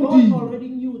ntlheng ya God modimo already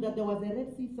knew that there was a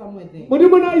Red Sea somewhere there.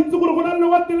 modimo ne a itse gore go na le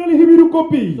lewatle le lebedi ko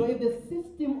pele So if the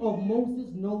system of Moses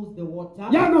knows the water,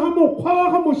 yaanong ga mokgwa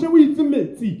wa ga moshe o itse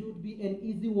metsi it would be an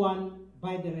easy one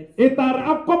by the Red Sea. e tla re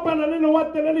a kopana le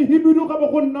lewatle le lehibidu ga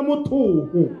bo go nna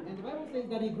mothoko And the Bible says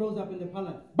that he grows up in the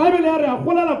palace baebele ya re a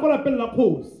golela ko lapeng la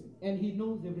kgosi and he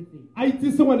knows everything. a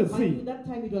itse sengwe le Mind you, sengwe that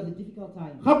time it was a difficult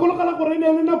time. gakologelwa gore e ne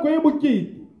e le nako e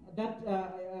bokete That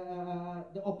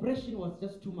the oppression was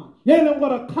just too much. ye e leng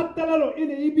gore kgatelelo e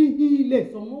ne e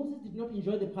begile So Moses did not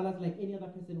enjoy the palace like any other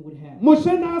person would have. moshe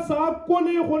ne a sa a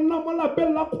kone go nna mo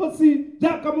lapeng la kgosi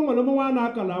jaaka mongwe le mongwe a ne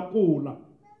a ka lakola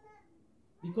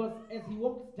Because as he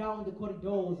walks down the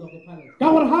corridors of the palace,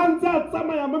 ka gore ga ntse a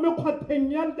tsamaya mo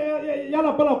mekgwatheng ya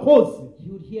lapa la kgosi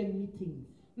he would hear meetings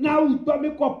na a utlwa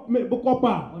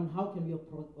bokopano on how can we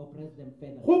oppress them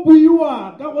further. go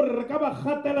buiwa ka gore re ka ba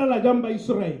gatelela jang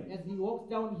baiseraele As he walks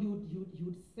down, he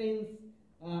would sense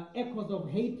echoes of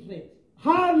hatred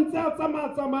ga ntse a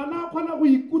tsamaya na a kgona go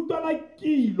ikutlwela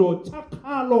kilo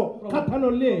tšhakgalo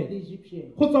kgathanong le from the ene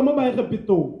Egyptians. go tswa mo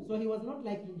baegepetong So he was not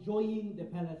like enjoying the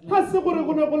palace. ga se gore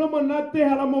go ne go le monate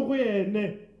hela mo go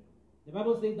ene The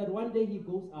Bible says that one day he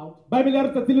goes out baebele ya re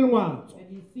tsatsi le lengwatso and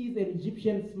he sees an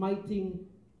Egyptian smiting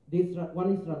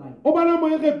one Israelite. o bona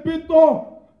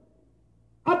moegepeto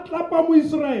a tlapa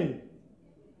moiseraele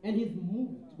And he's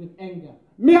moved with anger.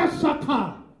 mme a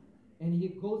šakgala And he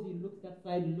goes, he looks that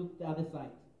side, he looks the other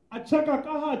side. a tšheka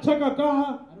ka ga a tšheka ka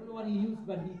ga I don't know what he used,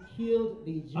 but he killed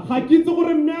the ga ke Egyptian. itse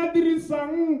gore mme a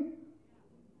dirisang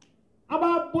a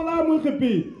ba bolaya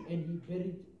moegepeto And he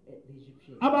buried the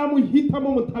Egyptian. a ba mo hitha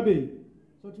mo mothabeng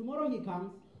So tomorrow he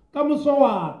comes ka moso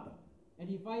wa ta And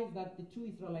he finds that the two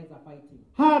Israelites are fighting.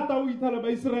 Ha ta o ithala ba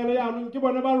Israele yaanong ke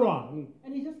bone ba lwang.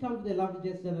 And he just comes to the lovely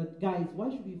gesture that, guys,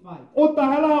 why should we fight? O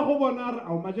tahela go bona a re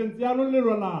ao majensi yaanong le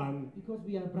lwalang. Because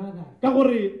we are brothers. Ka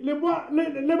gore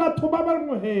le batho ba ba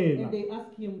mo And hela. they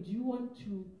ask him, do you want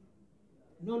to...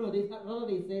 No, rather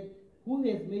they said, who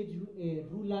has made you a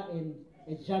ruler and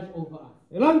a judge over us?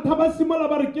 La ntha ba simola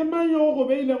ba re ke mang yo go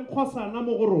beileng kgosana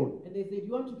mo go rona. And they said,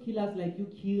 you want to kill us like you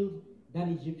killed that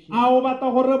Egyptian? A o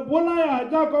batla gore bolaya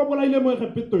jaaka o bolaile mo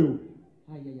Egipto yo.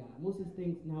 Yeah. Moses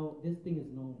thinks now this thing is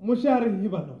normal. Moshe a re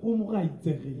hibana go mo ga And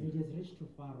itsegile. it has reached to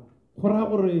Pharaoh. Go ra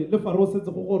gore le Faro setse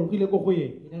go gorogile go go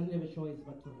yena. He doesn't have a choice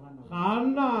but to run away. Ga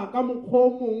nna ka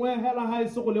mokgwa mongwe hela ha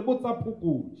ise go le botsa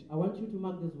phokotse. I want you to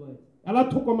mark this word. Ela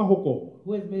thoko mahoko.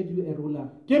 Who has made you a ruler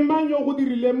Ke mang yo go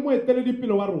dirileng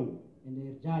moeteledipele wa rona and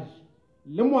a judge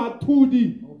le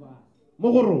moathudi over us?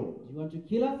 mo go rona. Do you want to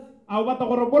kill us A o batla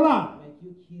gore bola like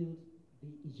you killed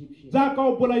the Egyptians? jaaka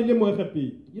o bolaile mo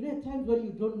Egipto. You know, at times when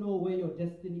you don't know where your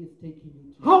destiny is taking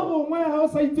you to, Ha gongwe ha o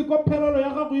sa itse ko phelelo ya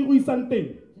gago e go isang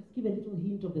teng. just give a little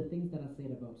hint of the things that are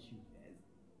said about you.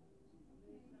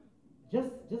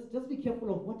 Just be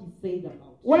careful of what is said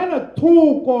about you. Wena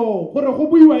thoko gore go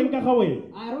buiwa eng ka ga wena.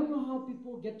 I don't know how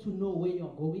people get to know where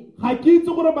you're going. Ga ke itse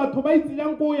gore batho ba itse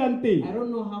jang ko o yang I teng.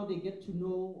 don't know how they get to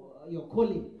know your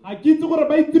calling. Ga ke itse gore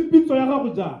ba itse pitso ya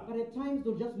gago jang. But at times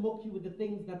they'll just mock you with the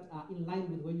things that are in line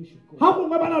with where you should go. Ha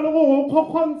gongwe ba na le go go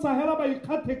kgokgontsha hela ba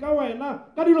ikgathe ka wena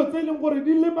ka dilo tse e leng gore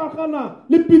di lebagana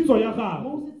le pitso ya gago.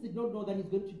 Moses did not know that he's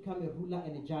going to become a ruler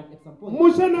and a judge at some point.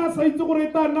 Moshe ne a sa itse gore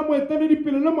e tla nna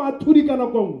moeteledipele le moathudi ka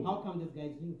nako nngwe. How come these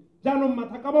guys knew? Jaanong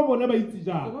mathaka ba bone ba itse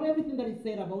So jang. not everything that is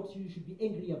said about you should be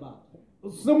angry about.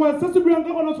 Sengwe se se buiwang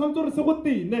ka gona tshwanetse gore se go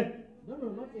tene. No,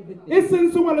 not everything. E seng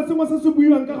sengwe le sengwe se se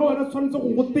buiwang ka ga wena tshwanetse go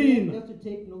You go should tena. just to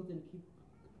take notes and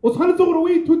O tshwanetse gore o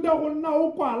ithute go nna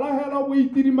o kwala hela o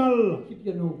itidimalla. keep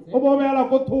your notes. O bo beela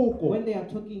ko thoko. When they are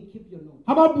talking, keep your notes.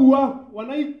 Ha ba bua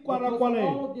wana Because ikwala-kwalela.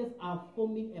 all these are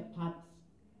forming a part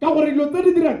Ka gore dilo tse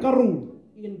di dira karolo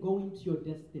in going to your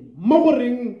destiny. mo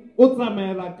goreng o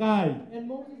tsamaela kae. And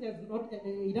Moses has not,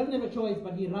 he doesn't have a choice,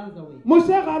 but he runs away. Moshe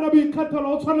ga ana boikgathelo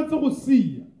o tshwanetse go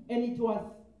sia. And it was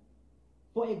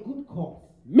for a good cause.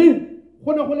 Mme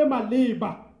go ne go le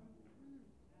maleba.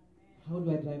 How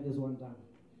do I drive this one down?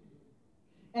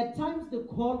 At times, the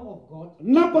call of God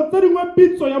Nako tse dingwe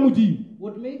pitso ya modimo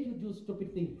would make you do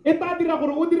stupid things e tla dira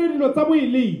gore o dire dilo tsa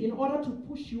boelei in order to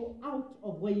push you out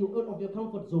of your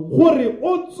comfort zone gore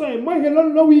o tswe mo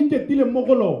helong le o iketile mo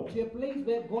go lona. to a place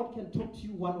where God can talk to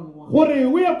you one-on-one. Gore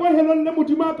o ye ko helong le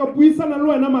modimo a ka buisana le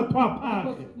wena matho a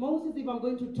Because phage. Moses, if I'm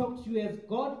going to talk to you as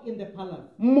God in the palace,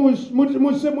 Modimo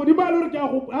a le gore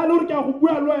ke a go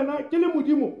bua le wena ke le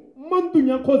modimo mo ntlong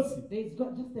ya kgosi. there's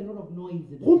got just a lot of noise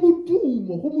in Go it.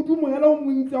 modumo hela o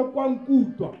montsi a kwa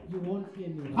nkutwa. You won't hear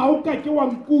me. Ga o ka ke wa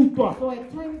nkutwa. So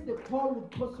at times the call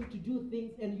would cause you to do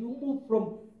things and you move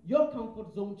from your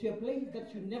comfort zone to a place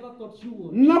that you never thought you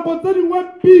would. Nako tse dingwe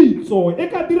pitso e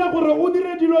ka dira gore o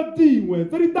dire dilo dingwe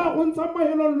tse di tla go ntsha mo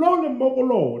helong le o leng mo go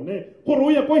lone gore o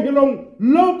ye ko helong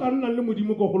le o ka nnang le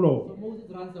modimo ko go lone. So Moses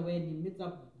runs away and he meets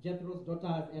up Jethro's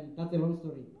daughters, and that's a long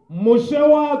story. Moshe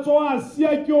wa tswa a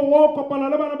sia ke o kopana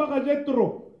le bana ba ga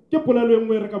Jethro ke polelo e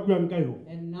nngwe e re ka buang ka yone.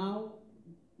 And now,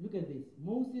 look at this.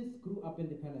 Moses grew up in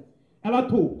the palace. Ela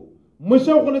thoko Moshe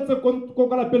o goletse ko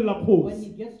ka lapeng la When he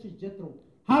kgosi. gets to Jethro,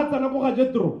 Ha tsena ko ga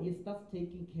Jethro he starts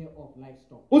taking care of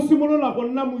livestock. o simolola go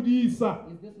nna modisa.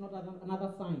 Is this not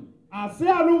another sign A se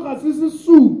anong ga se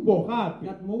sesupo gape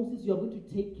that Moses, you are going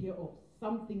to take care of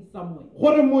something somewhere?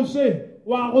 gore Moshe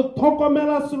wa go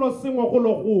tlhokomela selo sengwe go le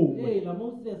gongwe. Hey, now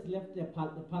Moses has left the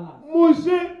palace.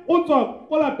 Moshe o tswa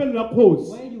ko lapeng la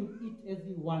kgosi. Where you eat as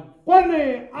he wants.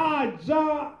 Kone a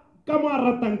ja ka mo a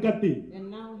ratang ka teng. And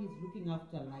now he's looking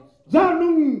after livestock.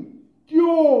 Jaanong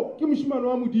ke moshimane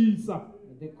wa modisa.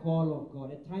 The call of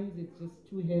God. At times it's just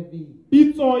too heavy.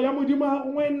 Pitso ya modimo ga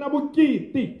gongwe e nna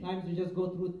bokete. At times you just go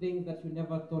through things that you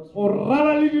never thought you O would.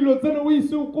 rala le dilo tsene o ise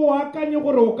ko o akanye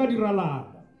gore o ka di ralala.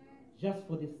 Just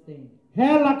for this thing.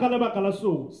 Hela ka lebaka la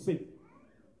seo se.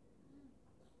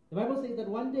 The Bible says that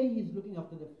one day he's looking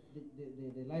after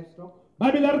the livestock,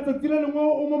 Babele re tsatsi le lengwe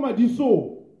o mo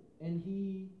madisong. and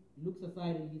he looks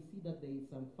aside and he sees that there is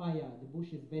some fire, the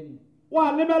bush is burning.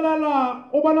 Wa lebelela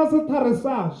o bona sethare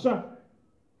sa sha.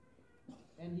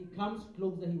 And he comes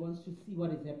closer, he wants to see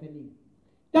what is happening.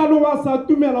 Jaanong wa sa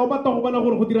tumela o batla go bona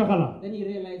gore go diragalang. Then he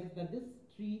realizes that this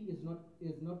tree is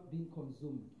not being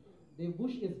consumed. The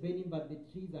bush is burning, but the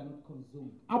trees are not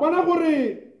consumed. A bona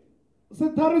gore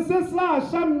sethare se sa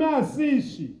sha mme a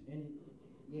seshi. And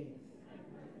yes.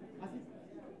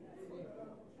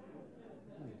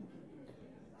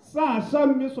 sa sha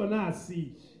mme sona a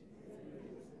sije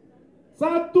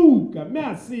sa tuka mme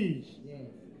a sije Yes.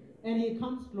 And he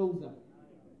comes closer.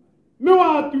 mme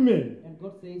wa atumela And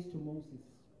God says to Moses,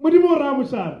 modimo o ra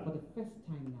moshare for the first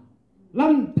time now,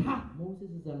 la ntha Moses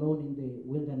is alone in the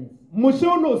wilderness. moshe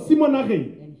o no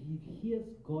simonageng And he hears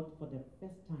God for the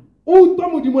first time. o utlwa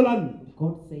modimo la ntha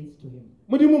God says to him,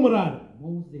 modimo morare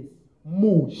Moses,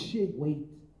 moshe wait,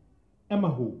 ema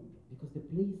ho because the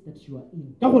place that you are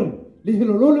in ka gore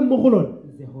lehelo lo le mo go lone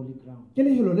is the holy ground. ke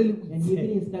lehelo le le And he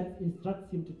even boitshepo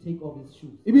instructs him to take off his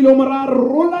shoes. ebile o morare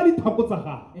rola dithako tsa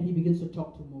gago And he begins to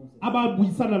talk to Moses. a ba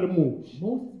buisana le moshe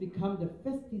Moses becomes the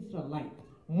first Israelite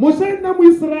moshe e nna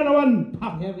moiseraele wa to ntha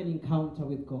have an encounter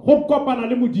with God. go kopana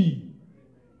le modimo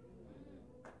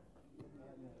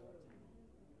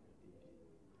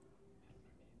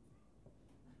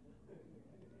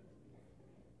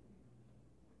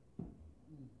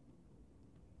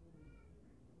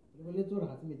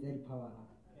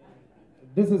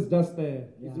this is just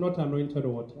it's not anointed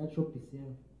water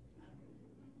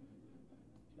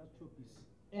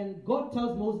And God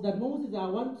tells Moses that Moses, I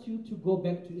want you to go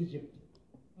back to Egypt.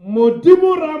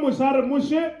 modimo ra moshare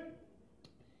moshe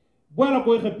boela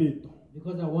ko Egipto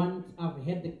Because I've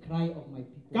heard the cry of my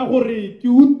ka people. gore ke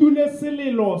utule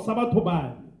selelo sa batho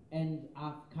ba And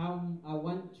I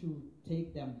want to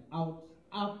take them up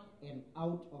and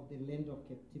out of the land of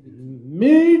captivity.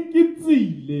 mme ke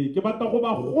tsile ke batla go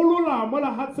ba golola mo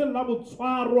lehatsheng la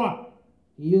botshwarwa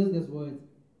He used this word,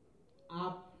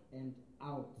 up and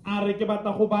out, a re ke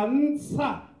batla go ba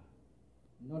ntsha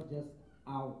not just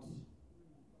out.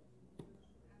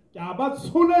 ke a ba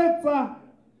tsholetsa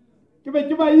ke be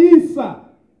ke ba isa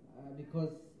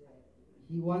Because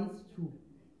he wants to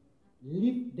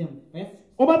lift them first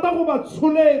o batla go ba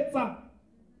tsholetsa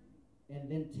and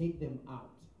then take them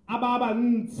out. a ba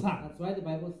ntsha That's why the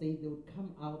Bible says they would come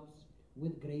out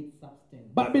with great substance.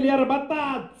 babele ya re ba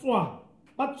tla tswa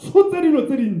ba tshotse dilo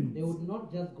tse dintsi They would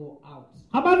not just go out,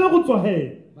 ga bana go tswa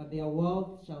hela but their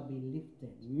wealth shall be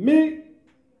lifted. mme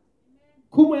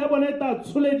khumo ya bona e tla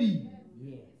tsholediwa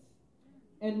Yes.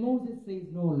 And Moses says,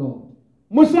 no, Lord,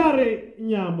 moshare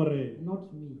nya more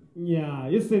not me. nya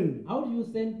e seng How do you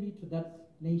send me to that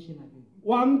nation again?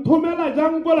 wa nthomela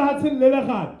jang ko lehatsheng le le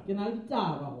gape Ke na le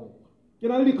ditaba ho. ke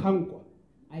na le dikgang kwa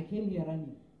I came here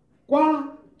running.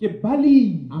 kwa ke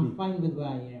balile I'm fine with where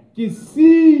I am. ke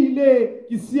sile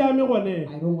ke siame gone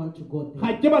I don't want to go there.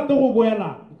 ga ke batle go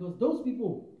boela Because those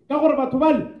people, ka gore batho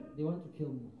bale they want to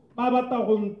kill me. ba batla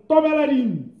go ntobela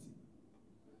dintsi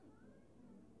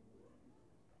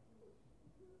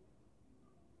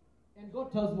And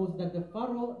God tells Moses that the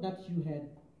Pharaoh that you had,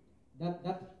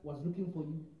 that was looking for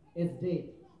you, is dead.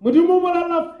 modimo o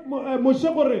bolelela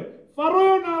moshe gore faro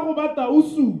yona a go batla o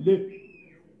sule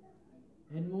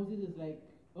And Moses is like,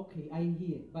 okay, I'm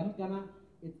here. But Ghana,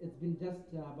 it's been just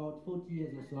about 40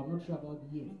 years or so. I'm not sure about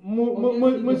the years.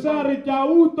 moshe a re ke a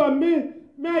utlwa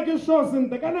mme a ke sure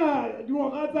sentle kana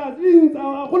dingwaga tsa dintsi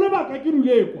a go lebaka ke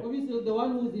dule kwa Obviously, the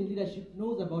one who is in leadership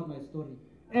knows about my story.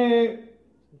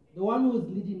 The one who is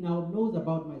leading now knows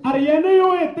about my a re story. ene yo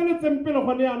o eteletseng pele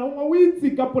gone yana o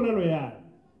itse ka polelo yana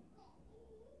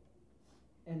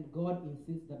And God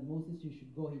insists that Moses, you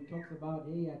should go. He talks about,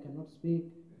 hey, I cannot speak.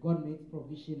 God makes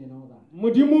provision and all that.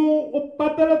 modimo o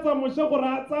pateletsa moshe gore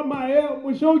a tsamaye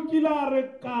moshe o kile a re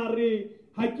kare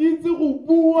ga ke itse go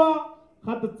bua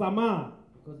ga te tsamaya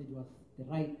Because it was the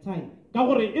right time. ka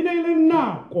gore e ne e le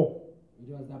nako It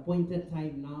was the appointed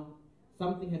time now.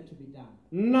 Something had to be done.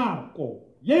 nako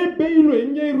ye e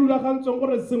beilweng ye e rulagantsweng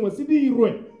gore sengwe se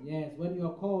dirwe Yes, when you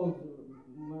are called,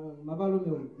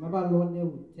 Mabalone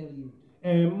will tell you.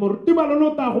 morutabana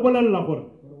o tla go bolelela gore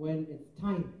But when it's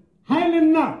time, ga e le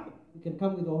nako you can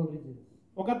come with all reasons.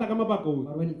 o ka tla ka mabaka o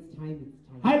But when it's time,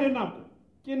 it's ga time. e le nako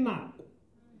ke nako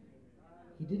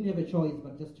He didn't have a choice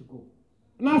but just to go.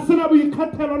 na sena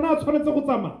boikgathelo na a tshwanetse go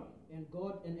tsamaya And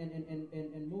God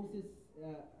and Moses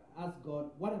asked God,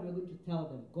 what am I going to tell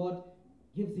them? God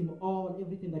gives him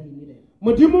everything that he needed.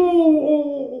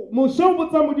 modimo moshe o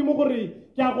botsa modimo gore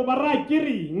ke a go ba raya ke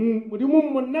reng modimo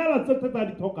mo neela tse tse tsa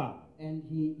di tlhokang And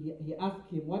he asked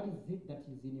him, what is it that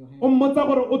is in your o hand? mmotsa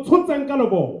gore o tshotseng ka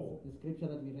lebogo The scripture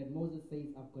that we read, Moses says,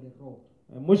 I've got a rod.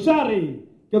 moshe a re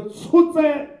ke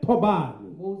tshotse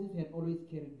thobane Moses had always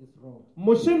carried this rod.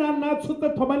 moshe na nna a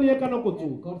tshotse thobane ye ka nako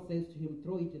And tsotlhe God says to him,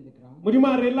 throw it in the ground. modimo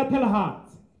a re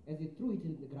lathelegatse As he threw it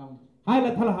in the ground, ga e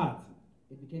lathelegatse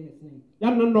it became a snake. ya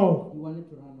nna nogo He wanted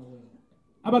to run away.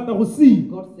 a batla go sia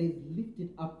God says, lift it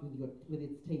up with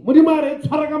its tail. modimo a re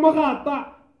tshwara ka mogata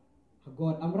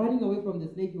God, I'm running away from the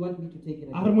snake. You want me to take it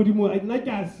a re again? modimo nna ke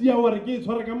a sia o re ke e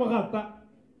tshwara ka mogata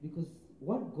Because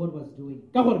what God was doing,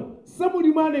 ka gore se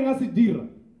modimo a neng a se dira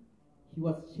he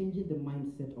was changing the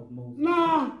mindset of Moses.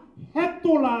 na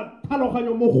hetola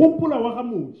tlhaloganyo mogopolo wa ga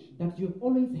Moshe That you've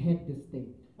always had this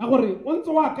thing, a gore o ntse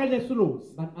wa akanya selo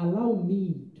se but allow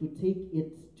me to take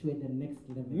it to the next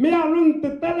level. mme anong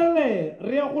tetelele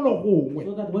re ya go lo gongwe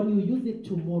So that when you use it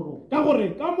tomorrow, ka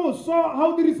gore ka moso ga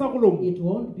o dirisa golomo it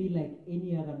won't be like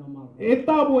any other normal road. e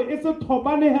tabo e se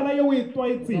thobane hela ye o e That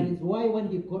tlwaetseng is why when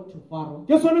he got to Pharaoh,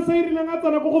 ke sone se irileng a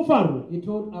tsena ko go Faro he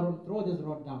told Aaron, throw this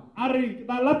rod down. a re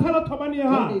ba lathela thobane e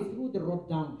When ha they threw the rod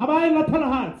down, ga ba e lathela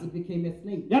hatsi it became a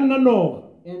snake. ya nna noga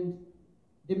And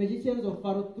the magicians of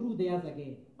Pharaoh threw theirs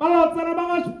again. ba la tsena ba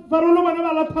ga Faro le bone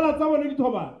ba lathela tsa bone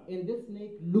dithobane And this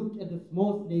snake looked at the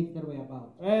small snakes that were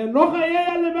about. noga e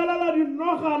ya lebelela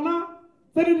dinogana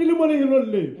tse di le mo lehelong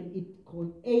leo And it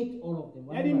ate all of them.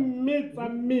 ya di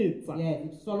metsa Yes,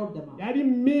 it swallowed them ya up. di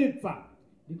metsa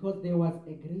Because there was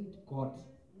a great God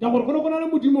ka gore go ne go na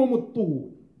le modimo o motona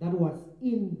that was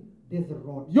in this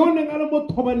rod. yo o neng a le mo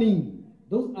thobaneng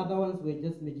Those other ones were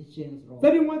just magicians' rods.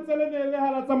 tse dingwe tse le ne le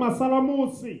hala tsa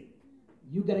masalamose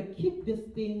You gotta keep this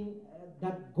thing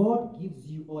that God gives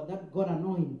you or that God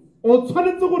anoints, o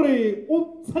tshwanetse gore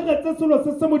o tshegetse selo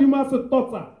se se modimo a se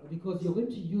totsa because you're going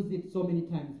to use it so many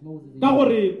times, Moses. ka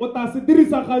gore o tla se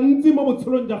dirisa gantsi mo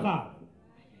botshelong ja gago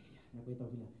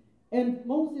And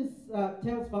Moses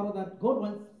tells Pharaoh that God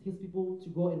wants his people to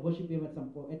go and worship him at some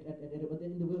point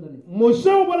in the wilderness. Moshe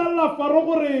o bolelela Faro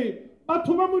gore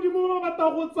batho ba modimo ba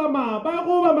batla go tsamaya ba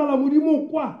go obamela modimo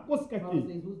kwa ko Pharaoh sekakeng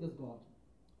says, who's this God?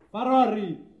 Faro a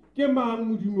re ke mang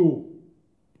modimo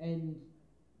And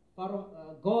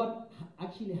Pharaoh, God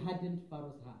actually hardened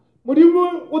Pharaoh's heart.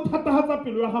 modimo o thatagatsa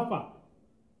pelo ya ga Faro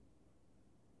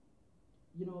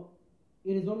You know,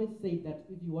 it is always said that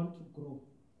if you want to grow,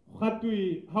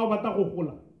 gatwe ga o batla go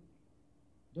gola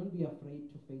don't be afraid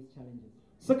to face challenges.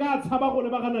 se ka tshaba go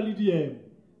lebagana le diemo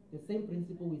The same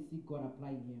principle we see God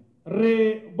applying here.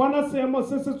 re bona seemo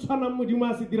se se tshwanang modimo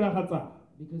a se diragatsang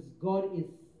Because God is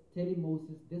telling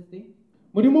Moses this thing,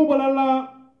 modimo o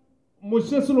bolelela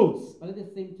Moshe selo se but at the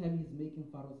same time he's making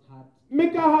Pharaoh's heart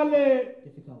mme ka gale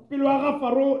difficult. pelo ya ga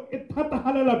Faro e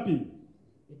thatagalela pele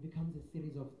It becomes a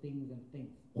series of things and things.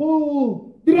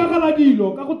 go diragala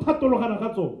dilo ka go thatologana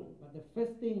ga tsone But the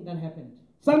first thing that happened,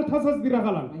 sa ntlha se se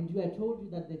diragalang mind you, I told you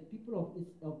that the people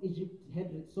of Egypt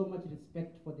had so much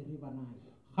respect for the river Nile.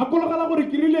 gakologela gore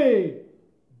ke rile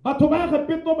batho ba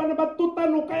Egepeto ba ne ba tota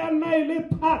noka ya Nile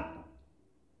thata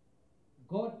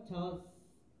God tells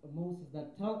Moses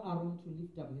that tell Aaron to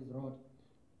lift up his rod.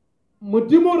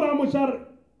 modimo ra Moshe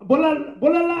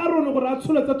bolela Aaron gore a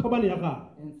tsholetse thobane ya gagwe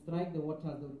And strike the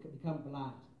waters, they will become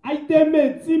blood. a ite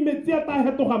metsi a ta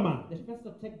hetoga mana The first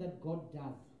attack that God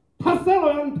does, thaselo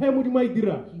ya ntlha e modimo a e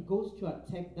dirang he goes to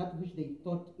attack that which they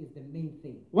thought is the main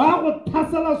thing. wa go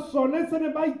thasela sone se ne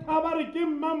ba ithaba re ke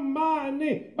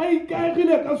mmamane ba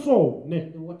ikaegile ka sone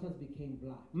And the waters became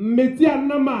blood. metsi a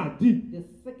nna madi The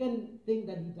second thing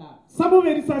that he does, sa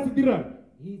bobedi sa se dirang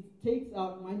he takes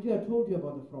out, mind you, I told you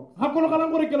about the frogs.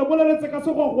 gakologelang gore ke le boleletse ka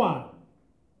segogwana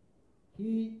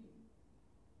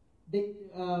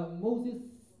Moses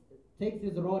takes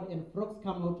his rod and frogs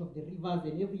come out of the rivers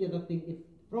and every other thing.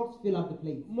 Frogs fill up the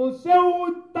place. Mose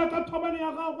o taka thobane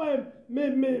ya gagwe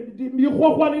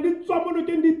megogwane di tswa mo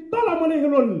nokeng di tala mo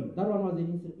lehelong That one was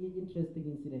an interesting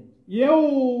incident.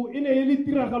 yeo e ne e le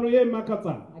tiragalo ye e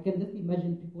makatsang I can just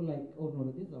imagine people like, oh no,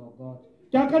 this is our God.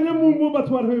 ke akanya mo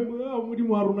batho ba re modimo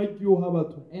wa rona ke yo ga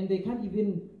batho And they can't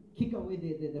even kick away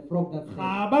the frog that's there.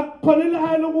 ga ba kgone le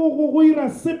ga e le go ira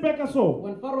sepe ka sone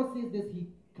When Pharaoh sees this, he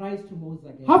cries to Moses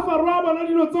again. ga Faro a bona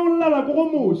dilo tse o llela ko go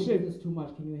Moses, Moshe this is too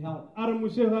much. Can you help? a re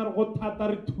Moshe a re go thata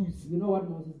re thuse You know what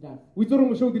Moses does? o itse gore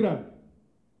Moshe o dirang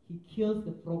He kills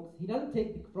the frogs. He doesn't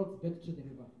take the frogs back to the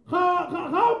river.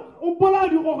 ga o bolaya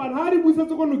digogane ga a di busetse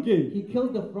ko nokeng He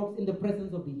kills the frogs in the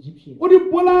presence of the Egyptians. o di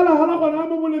bolala ga la gona ga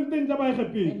mo boleng teng ja ba And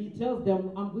egepeng he tells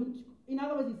them, I'm going to, in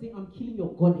other words, he's saying, I'm killing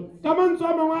your goddess. ka mantswe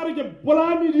a mangwe a re ke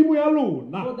bolaya medimo ya So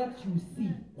lona that you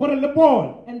see. gore le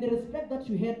bone And the respect that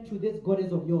you had to this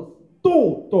goddess of yours,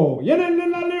 toto ye neng le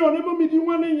na le yone mo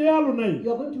medingwaneng ye ya lona e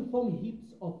you are going to form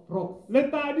heaps of frogs. le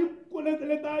tla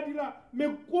dira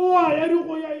mekoa ya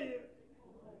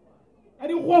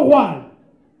digogwane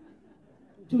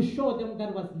To show them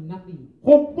that was nothing.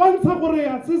 go bontsha gore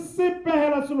a se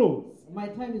sepegela selo My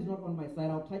time is not on my side.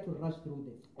 I'll try to rush through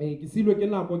this. ke silwe ke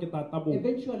nako ke tatabo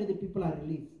Eventually, the people are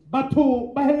released.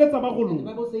 batho ba heleletsa ba And the golo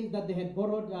Bible says that they had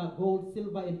borrowed gold,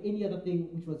 silver, and any other thing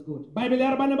which was good. baebele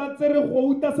ya re ba ne ba tsere go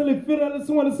uta se lefere le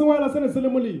sengwe la se ne se le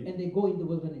molemo And they go in the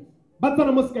wilderness. ba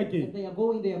tsena mo As sekakeng they are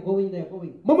going, they are going, they are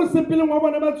going. mo mosepeleng wa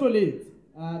bona ba tsweletse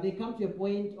They come to a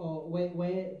point where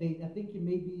I think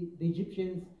maybe the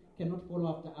Egyptians cannot follow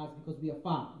after us because we are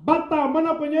far.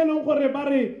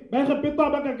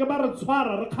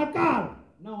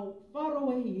 Now, Pharaoh,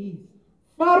 where he is,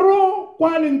 Pharaoh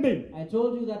kwalente. I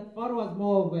told you that Pharaoh was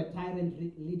more of a tyrant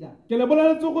leader.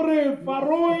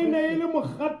 Pharaoh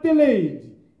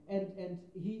And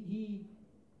he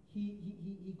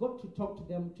got to talk to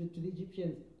them, to the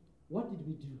Egyptians. What did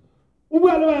we do?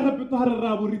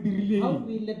 How do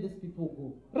we let these people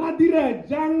go?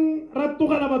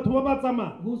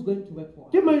 Who's going to work for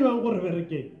us?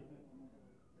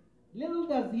 Little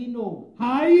does he know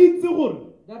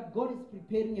that God is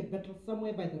preparing a battle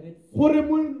somewhere by the Red Sea.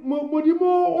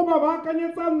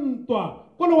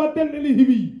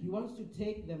 He wants to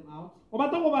take them out.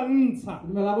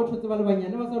 No,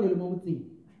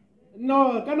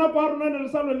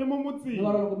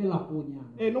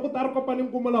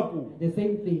 the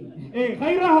same thing.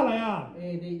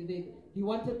 He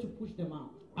wanted to push them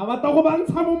out.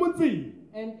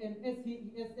 And as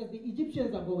the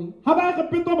Egyptians are going,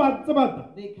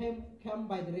 they come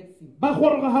by the Red Sea.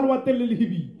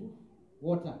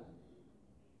 Water.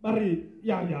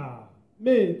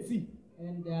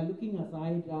 And they are looking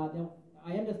aside.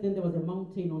 I understand there was a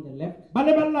mountain on the left.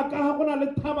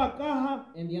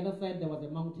 And the other side there was a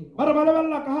mountain.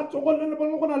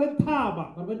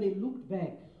 But when they looked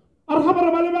back,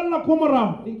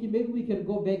 thinking maybe we can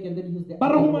go back and then use the other.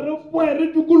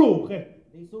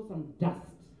 They saw some dust.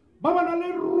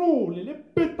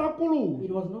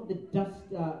 It was not the dust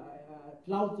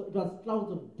clouds, it was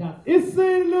clouds of dust.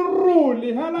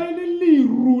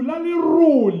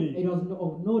 It was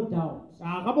of no doubt.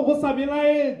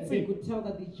 And they could tell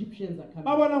that the Egyptians are coming.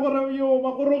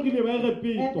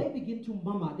 And they begin to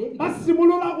murmur. They begin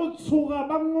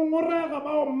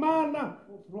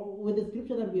with the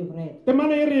scripture that we have read.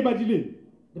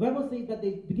 The Bible says that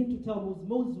they begin to tell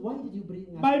Moses, why did you bring us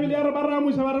here?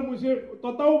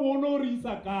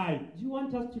 Do you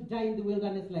want us to die in the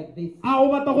wilderness like this?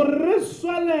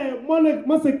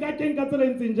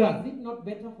 Was it not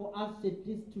better for us at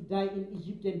least to die in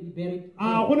Egypt and be buried?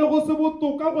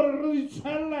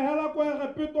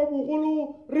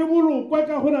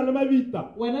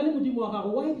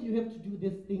 Why did you have to do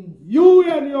these things? You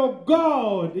and your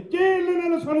God.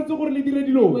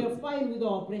 We were fine with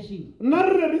our oppression.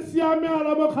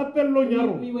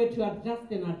 We were to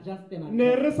adjust and adjust and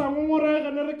adjust.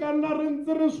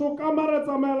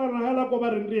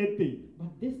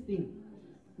 But this thing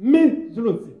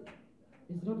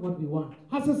is not what we want.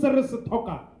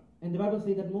 And the Bible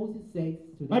says that Moses says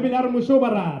to them,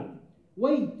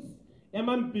 wait,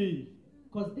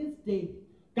 because this day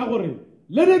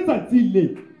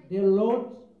the Lord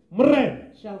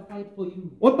shall fight for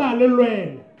you.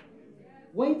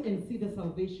 Wait and see the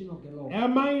salvation of the Lord.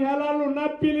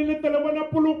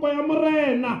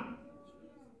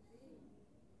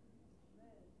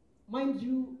 Mind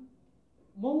you,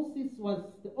 Moses was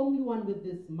the only one with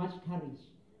this much courage.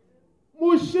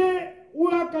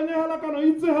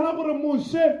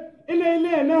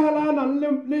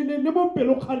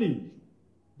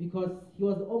 Because he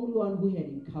was the only one who had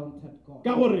encountered God.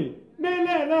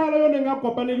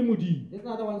 These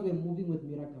other ones were moving with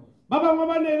miracles.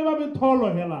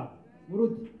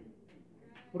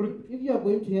 If you are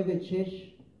going to have a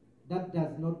church that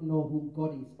does not know who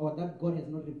God is, or that God has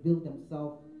not revealed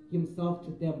himself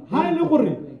to them,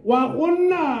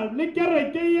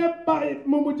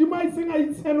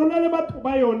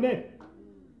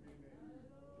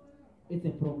 it's a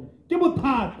problem.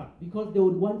 Because they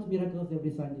would want miracles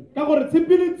every Sunday.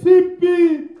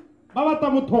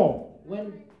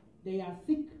 When they are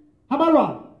sick,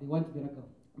 they want miracles.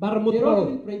 They don't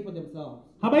even pray for themselves.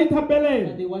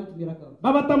 And they want miracles.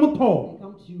 They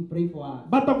come to you, pray for us.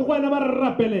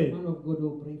 Man of God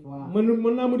will pray for us.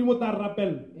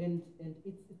 And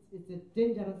it's a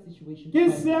dangerous situation.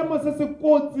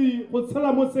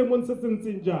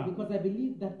 Because I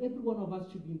believe that every one of us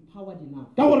should be empowered enough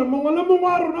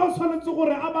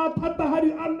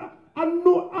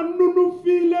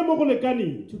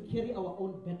to carry our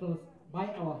own battles by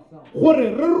ourselves.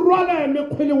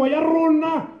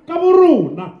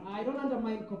 I don't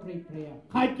undermine corporate prayer,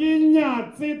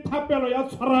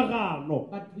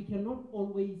 but we cannot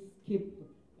always keep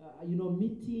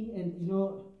meeting and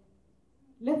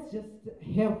let's just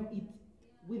have it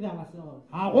with ourselves.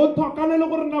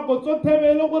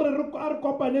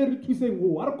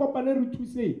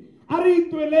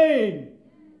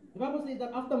 The Bible says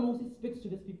that after Moses speaks to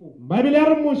these people,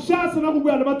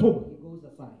 he goes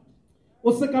aside.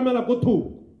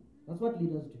 That's what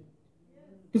leaders do.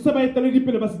 ke se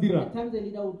baeteledipele ba se At dirang. times the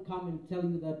leader would come and tell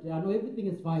you that no, everything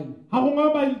is fine. Ga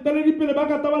gongwe baeteledipele ba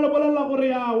ka ta ba le bolelela gore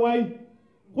ya wai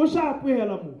go shapo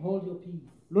hela mo Hold your peace.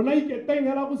 lona iketeng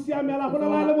hela go siamela go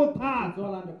na le It's bothata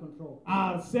all under control.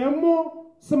 a seemo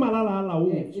se malala a Yes,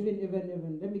 laotswe.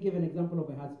 even. Let me give an example of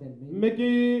a husband. Maybe. mme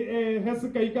ke ge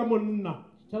sekai ka monna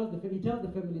He tells the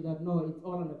family that no, it's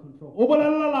all under control. o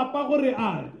bolelela lapa gore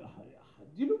a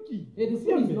di lokile Hey, the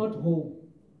food is not home.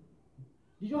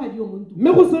 Dijo ha diyo muntu.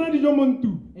 mme go sena dijo mo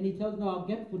ntu And he tells no, I'll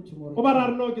get food tomorrow. o ba ra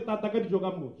re no ke tata ka dijo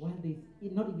ka mo While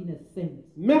there's not even a cent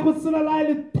mme go sena la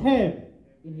le thebe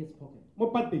in his pocket.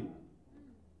 mo pateng.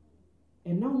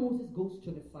 And now Moses goes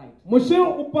to the side. Moshe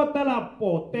o potela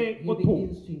pote He ko thoko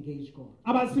begins to engage God.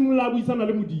 a ba simolola a buisana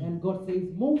le modimo. And God says,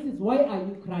 Moses, why are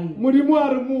you crying? Modimo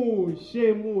a re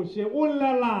Moshe o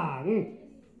llelang.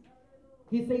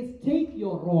 He says, take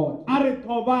your rod. A re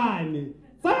thobane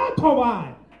tsaya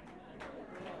thobane.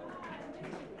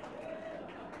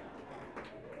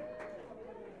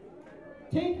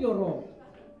 Take your rod.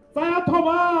 Tsaya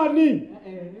thobane.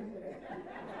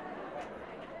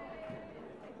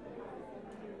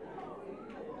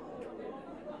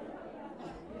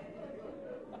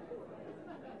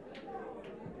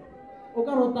 O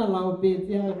ka rota lao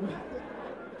petse ya.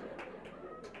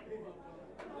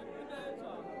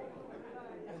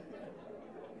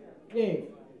 Yes.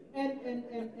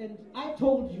 And I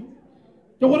told you,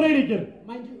 Ke go re ke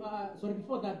mind you, sorry,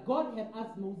 before that, God had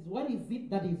asked Moses, what is it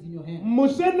that is in your hand?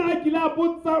 Moshe na a kile a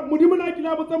botsa modimo na a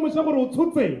kile a botsa Moshe gore o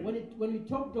tshotse. When we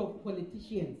talked of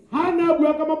politicians, Ha na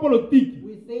bua ka mapolotiki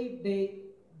we say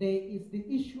there is the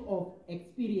issue of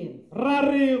experience ra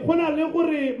re go na le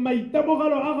gore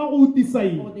maitemogelo a ga go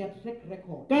utisai or their track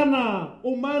record kana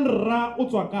o man ra o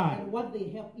tswa kae and what they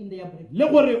have in their brain. le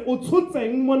gore o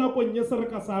tshotseng mo nakong ye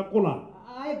sereka sa kola.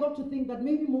 I got to think that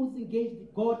maybe Moses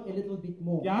engaged God a little bit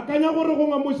more. Ke akanya gore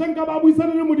gongwe Moshe nka ba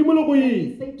buisana le modimo le go And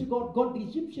he eng said to God, God, the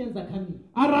Egyptians are coming.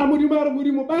 a ra modimo a re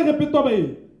modimo ba ge petwa ba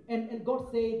eng And God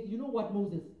said, you know what,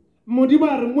 Moses? modimo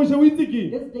a re Moshe o itse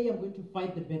ke This day I'm going to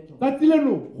fight the battle. tsatsi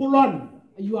leno go lwana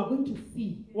You are going to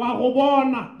see wa go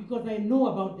bona because I know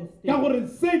about this ka thing. gore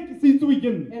se se itsewe ke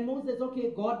nna. And Moses says,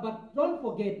 okay, God, but don't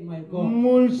forget my God.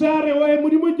 Moshe a re we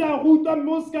modimo ke a go utlwa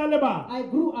mme o se ka leba I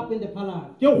grew up in the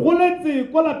palace. ke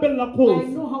goletse ko lapeng la I kgosi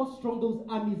know how strong those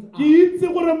armies ke are.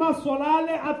 itse gore masola a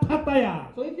le a thata yang.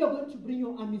 So if you're going to bring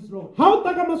your armies road, Ha o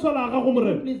taka masola a gago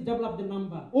morena please double up the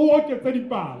number. o oketse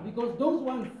dipalo Because those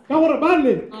ones, ka gore ba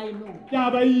le I know. ke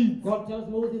a ba itse. God tells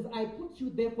Moses, I put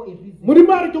you there for a reason.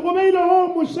 modimo a re ke go beile o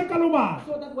Moshe ka lobaka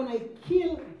So that when I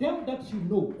kill them that you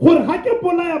know, gore ga ke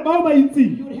polaya bao ba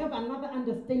itseng you will have another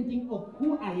understanding of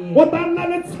who I am. o tla nna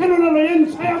le tshelolelo ye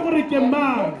ntšha ya gore ke And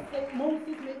mang.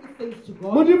 Moses maybe says to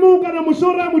God, modimo kana Moshe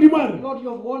o raya modimo a re Lord, you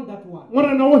have won that one.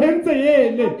 morena o hentse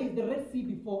And now ele there's the Red Sea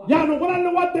before us. yaanong go na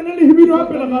le watele le hibidu wa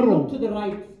Because pele when ga we look to rona the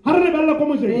right, ga re lebelela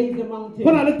ko there mojeng is a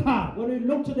go na mountain. le thabo When we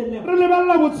look to the left, re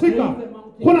lebelela botsheka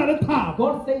go na le thabo.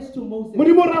 God says to Moses,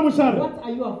 modimo o raya Moshe a re what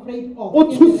are you afraid of? o in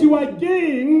the tshosiwa Red Sea?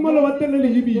 ke eng mo lewatele le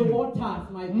The hibidu. waters,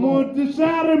 my God. Moshe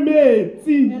a re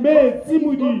metsi And God metsi says, God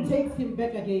modimo takes him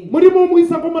back again. modimo o mo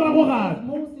isa ko morago He says, gape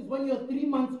Moses, when you're 3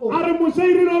 months old, a re Moshe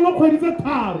irile o lo kgwedi tse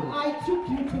tharo I took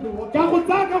you to the water. ka go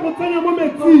tsaya ka go tsenya mo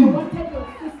Because I metsing wanted your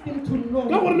system to know.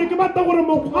 ka gore ne ke batla gore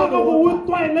mokgwa ga go o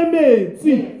tlwaele metsi.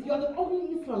 Yes, you are the only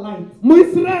Israelite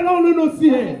moiseraele o le that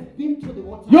nosihe has been to the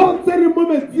water. yo o tsereng mo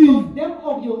metsing Because them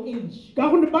of your age, ka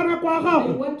gonne ba nako ya they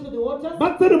gago went to the water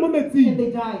ba tsere mo and metsing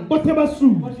they died. botlhe ba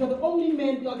suma But you're the only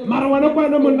man, you are the mara last wena ko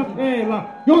man ene monna standing. fela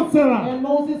yo o tserang. And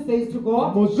Moses says to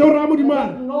God, Moshe o raya modimo a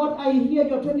re Lord, I hear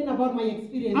you're talking about my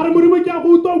experience. a re modimo ke a go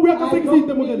utlwa o bua ka se I ke se don't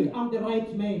itemogeleng think I'm the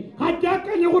right man. ga ke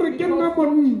akanye gore ke nna Because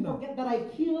don't you monna forget that I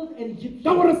killed an Egyptian.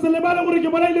 ka gore se lebale gore ke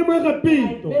bolaile mo I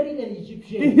egapeto buried an ke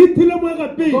Egyptian. hithile mo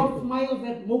egapeto. God smiles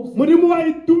at Moses. modimo wa And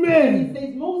he itumela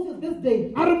says, Moses, this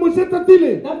day, a re Moshe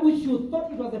tsatile that which you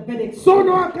thought it was a bad so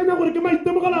no experience, akanya gore ke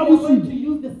maitemogelo a we are going to bosula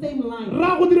use the same line.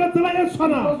 ra go dira tsela e Because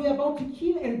tshwanang we are about to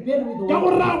kill and bury with the ka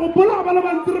gore water. ra go bolaya ba le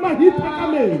bantsi re ba hitha ka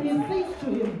And metsi. he says to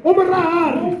him, o mo raya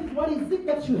a re Moses, what is it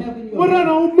that you have in your hand?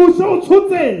 morena Moshe o He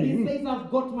tshotseng says,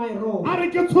 I've got my rod. a re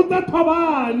ke tshotse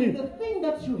thobane The thing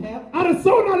that you have a re se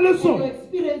o nang le and your sone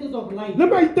experiences of life le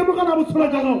maitemogelo a botshelo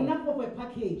are ja gago enough of a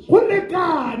package. go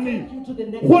lekane Take you to the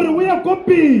next gore o level. ye ko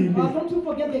pele Don't you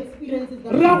forget the experiences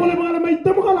that re you ya go have. lebagala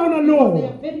maitemogelo a o nang le They one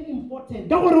are very important.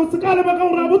 ka gore o se ka lebaka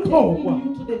gore a botlhokwa Taking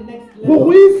you to the next go go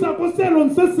level. isa ko seelong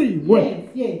se sengwe.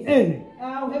 Yes. ee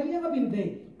Have you ever been there?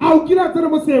 a o kile a tsene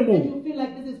mo And seemong you feel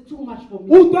like this is too much for me.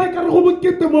 o utlwa e ka re go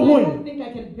bokete mo go I wena don't think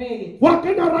I can bear it. wa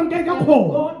kenya ranka e ka And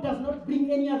kgona God does not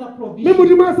bring any other mme provision.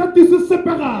 modimo a sa tise sepe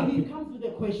And he gape comes with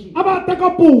a question. a ba ta ka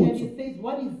And potso he says,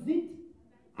 what is it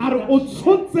that re o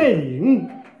tshotseng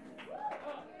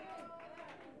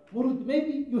Moruti,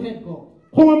 maybe you had God.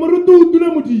 gongwe moruti o tule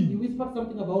He modimo whispered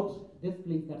something about this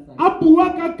place that side. a bua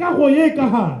ka kago ye ka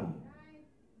gare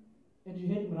And you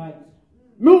heard him right.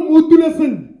 mme o mo tule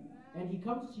sentle And he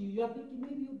comes to you. You are thinking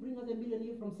maybe you bring us a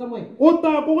millionaire from somewhere. o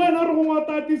ta ko wena re gongwe a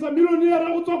tatisa milionere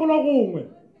go tswa go la gongwe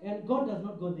And God does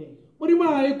not go there. modimo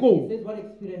a ye He koo says, what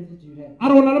experiences do you have? a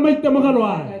re o na le maitemogelo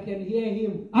a I can hear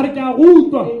him. a re ke a go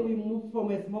utlwa Saying we moved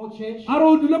from a small church. a re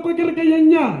o dule ko kereke ye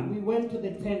nnyane We went to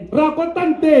the tent. ra ko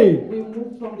tanteng We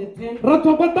moved from the tent. ra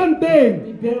tswa ko tanteng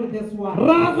We built this one.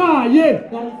 ra gaye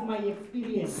That is my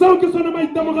experience. seo ke sone And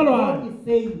maitemogelo a God is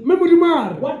saying, mme modimo a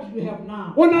re what do you have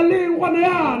now? o na le gona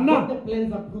yana What the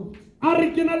plans approved. a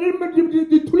re ke na le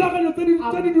dithulaganyo tse di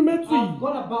I've dumetsweng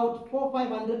got about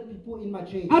 400-500 people in my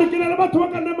church. a re ke na le batho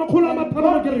ba ka nna makgolo a And matharo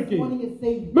mo God this kerekeng morning is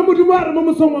saying, mme modimo a re mo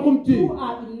mosong wa you gompieno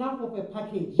are enough of a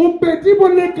package. bobedi bo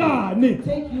lekane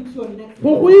Take you to your next go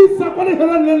go level. isa kwa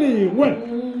lefelong le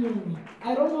lengwe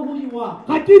I don't know who you are.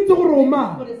 ga ke itse gore o Maybe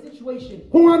mang for the situation.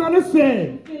 go ngwana le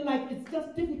sele You feel like it's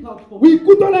just difficult for o me.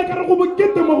 ikutlwela ka re go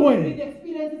bokete mo go The wena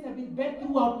experiences have been bad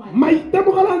throughout my life.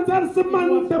 maitemogelo a ntse a re se It was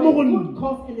mante for mo a go good nne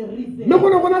cause and a reason. mme go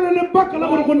ne go na le lebaka la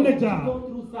gore go nne Why jang go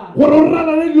through such. gore o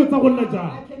rala le dilo tsa go nne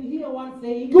jang I can hear one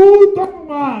saying, ke utlwa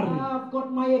mongware I've got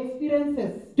my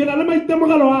experiences. ke na le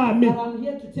maitemogelo a me But I'm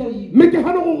here to tell you, mme ke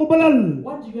gane go go bolelela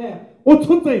what do you have? o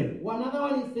tshotseng Another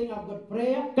one is saying, I've got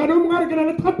prayer, ka no mongare ke na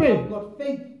le I've thapelo got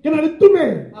faith, ke na le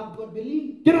tumelo I've got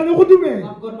belief, ke na le go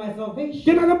dumela I've got my ke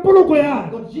salvation, na le poloko I've ya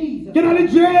got Jesus. ke na le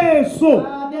jesu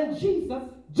Then Jesus,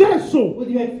 jesu with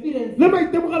your experience, le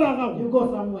maitemogelo a you gago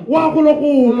go somewhere. wa go le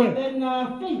gongwe Then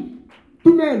faith,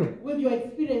 tumelo with your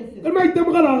experiences, le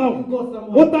maitemogelo a you gago go o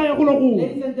somewhere. taya go le gongwe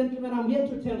Ladies and gentlemen, I'm here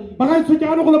to tell you ba ga itsho ke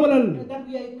gane go le bolelela that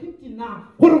we are equipped enough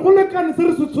gore go lekane se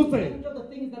re se to tshotseng handle the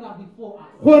things that are before us.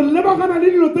 gore lebagana le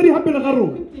dilo tse di gapele ga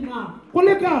rona Equipped enough go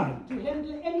lekane to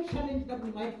handle any challenge that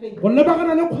we might face. go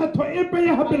lebagana le kgwetlho epe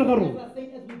ya But gapele ga as rona I said,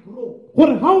 as we grow,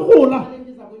 gore ga o gola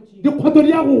challenges are going to you. dikgwetlho di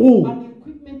ya go gola But the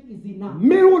equipment is enough.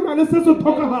 mme o na le se se The Bible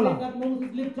tlhokagalang says that Moses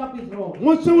lifted up his rod.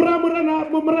 mose o raya morena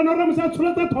o re mose a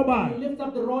tsholetse He thobane lifted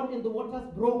up the rod and the waters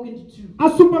broke into two. a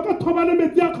supa ka thobane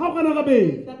metsi a kgaogana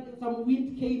gabedi That some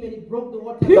wind came and it broke the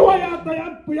water. phiwa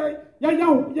And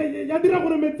ya dira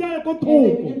gore metsi a ye ko they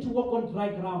thoko began to walk on dry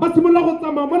ground. ba simolola go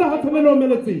tsamaya mo legatsheng le le The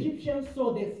omeletseng Egyptians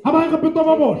saw this. ga ba ye gapeto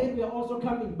ba They bone said, we are also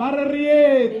coming. ba re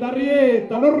re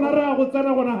eta le rona re ya go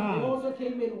tsena gona They gae also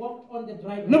came and walked on the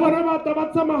dry le bona ground. ba ta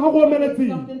ba tsamaya ga go It's omeletseng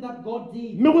something that God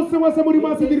did. mme go sengwe se modimo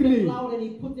a se He takes the dirileng cloud and he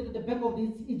puts it at the back of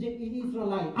these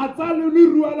Israelites. a tsaya le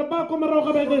lerua le ba ko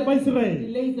morago ga So that it baiseraele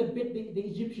delays a bit the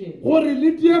Egyptians. gore le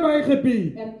die ba e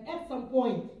gepeng And at some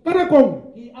point, ka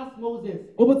nakong he asked Moses,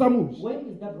 o botsa mose where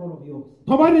is that rod of yours?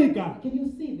 thobane e ka Can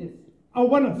you see this? a o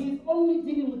bona He's only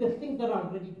dealing with the things that are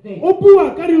already there. o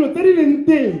bua ka dilo tse di leng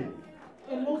teng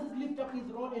And Moses lifts up his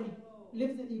rod and he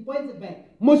lifts it, he points it back.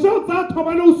 mose o tsaya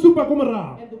thobane o supa ko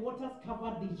morago And the waters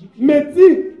covered the Egyptians. metsi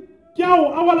ke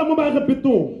ao a wala mo The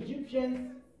baegepetong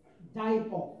Egyptians died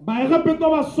off. baegepeto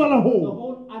ba swala The go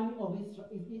whole army of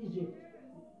Egypt.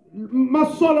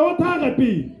 masole o thaga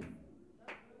pele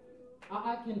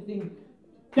I can think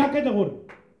ke akanya gore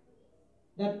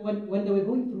that when they were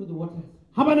going through the waters,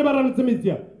 ga ba ne ba raletse metsi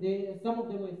a some of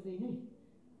them were saying, hey,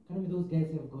 can those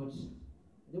guys have got?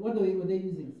 What were they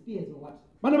using? Spears or what?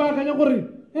 ba ne ba akanya gore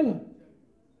hela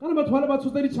ka ne batho ba le ba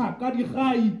tshotse ditšhaka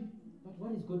digai But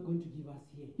what is God going to give us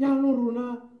here? yaanong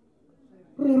rona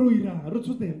re ro ira re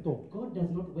tshoteng to God does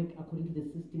not work according to the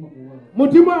system of the world.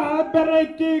 modimo a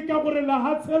bereke ka gore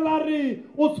lehatshe la re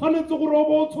o tshwanetse gore o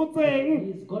bo o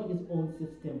tshotseng He's got his own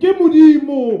system. ke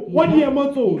modimo He wa does- diemo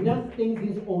he tsone does things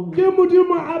his own ke way.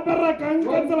 modimo a berekang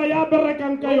ka tsela ya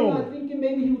berekang ka Well, yone I'm thinking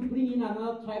maybe he would bring in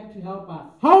another tribe to help us.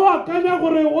 ga o akanya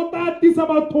gore o ta tisa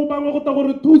batho bangwe go ta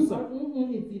gore thusa But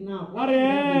it's enough. a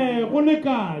re go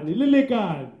lekane le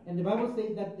lekane And the Bible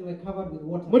says that they were covered with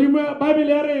water. modimo baebele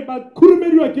ya re ba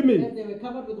khurumediwa ke metsi As they were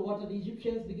covered with water, the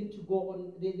Egyptians began to go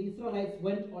on, the Israelites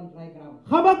went on dry ground.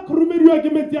 ga ba khurumediwa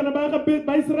ke metsi ana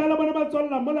baiseraele bona ba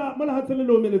tswalela mo lehatshe le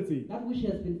le omeletseng That which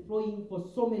has been flowing for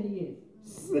so many years.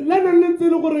 le nang le ntse e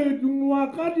le gore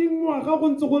dingwaga go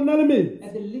ntse go nna le metsi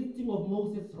At the lifting of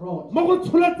Moses' rod, mo go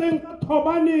tsholetseng ka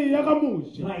thobane ya ga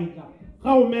mose dried up.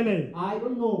 ga o melela I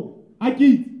don't know. a ke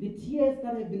itse The tears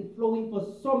that have been flowing for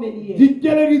so many years.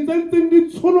 dikeledi tse ntseng di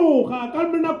tshologa ka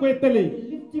nako e The telele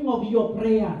lifting of your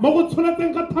prayers, mo go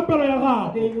tsholetseng ka thapelo ya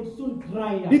gago they will soon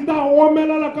dry up. di tla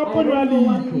omelela ka I pono ya don't know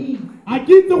what it leitlho is, a ke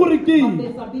itse gore ke but eng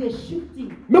there shall be a shifting.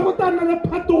 mme go tla nna le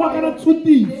phatoga kana God will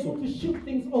be tshutiso able to shift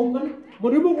things open.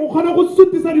 modimo o kgona go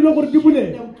sutisa dilo gore di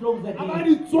bule them close a ba again.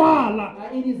 di tswala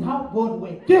It is how God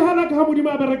works. ke hana ka modimo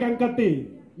a berekang ka teng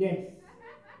Yes.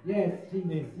 Yes,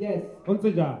 Jesus. Yes. o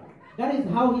ntse jang That is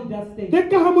how he does things. ke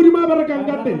ka ha modimo a berekang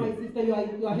ka Brother, teng my sister, you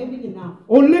are having enough.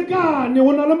 o lekane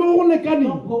o na le mo go lekaneng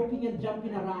Stop hoping and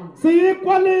jumping around. se ye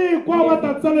kwa le kwa wa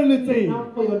tatsaleletseng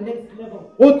Enough for your next level.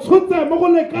 o tshotse mo go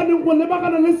lekaneng go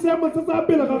lebagana le seemo se sa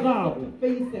pele ga You have gago to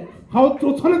face it. ga o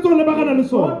tshwanetse go lebagana le God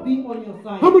sone being on your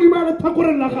side. ga modimo a le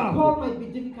thakoreng la The gago call might be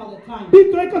difficult at times.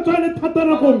 pitso e ka tswa e le thata But I'm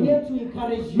nakong here to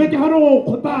encourage you mme ke gane go that you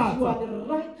kgothatsa are the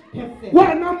right person.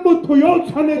 wena motho yo o There's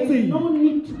tshwanetseng no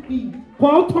need to be. go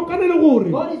a o tlhokane le gore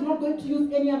God is not going to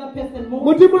use any other person more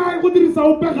modimo a e go dirisa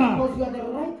ope gape because you are the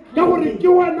right ka gore candidate. ke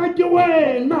wena ke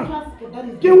wena Task that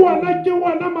is ke before wena you. ke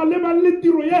wena maleba le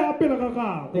tiro ye ya pele ga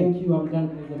gago Thank you. I'm done.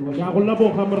 Praise the Lord. ke a go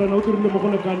leboga morena o dirile mo go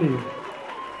lekaneng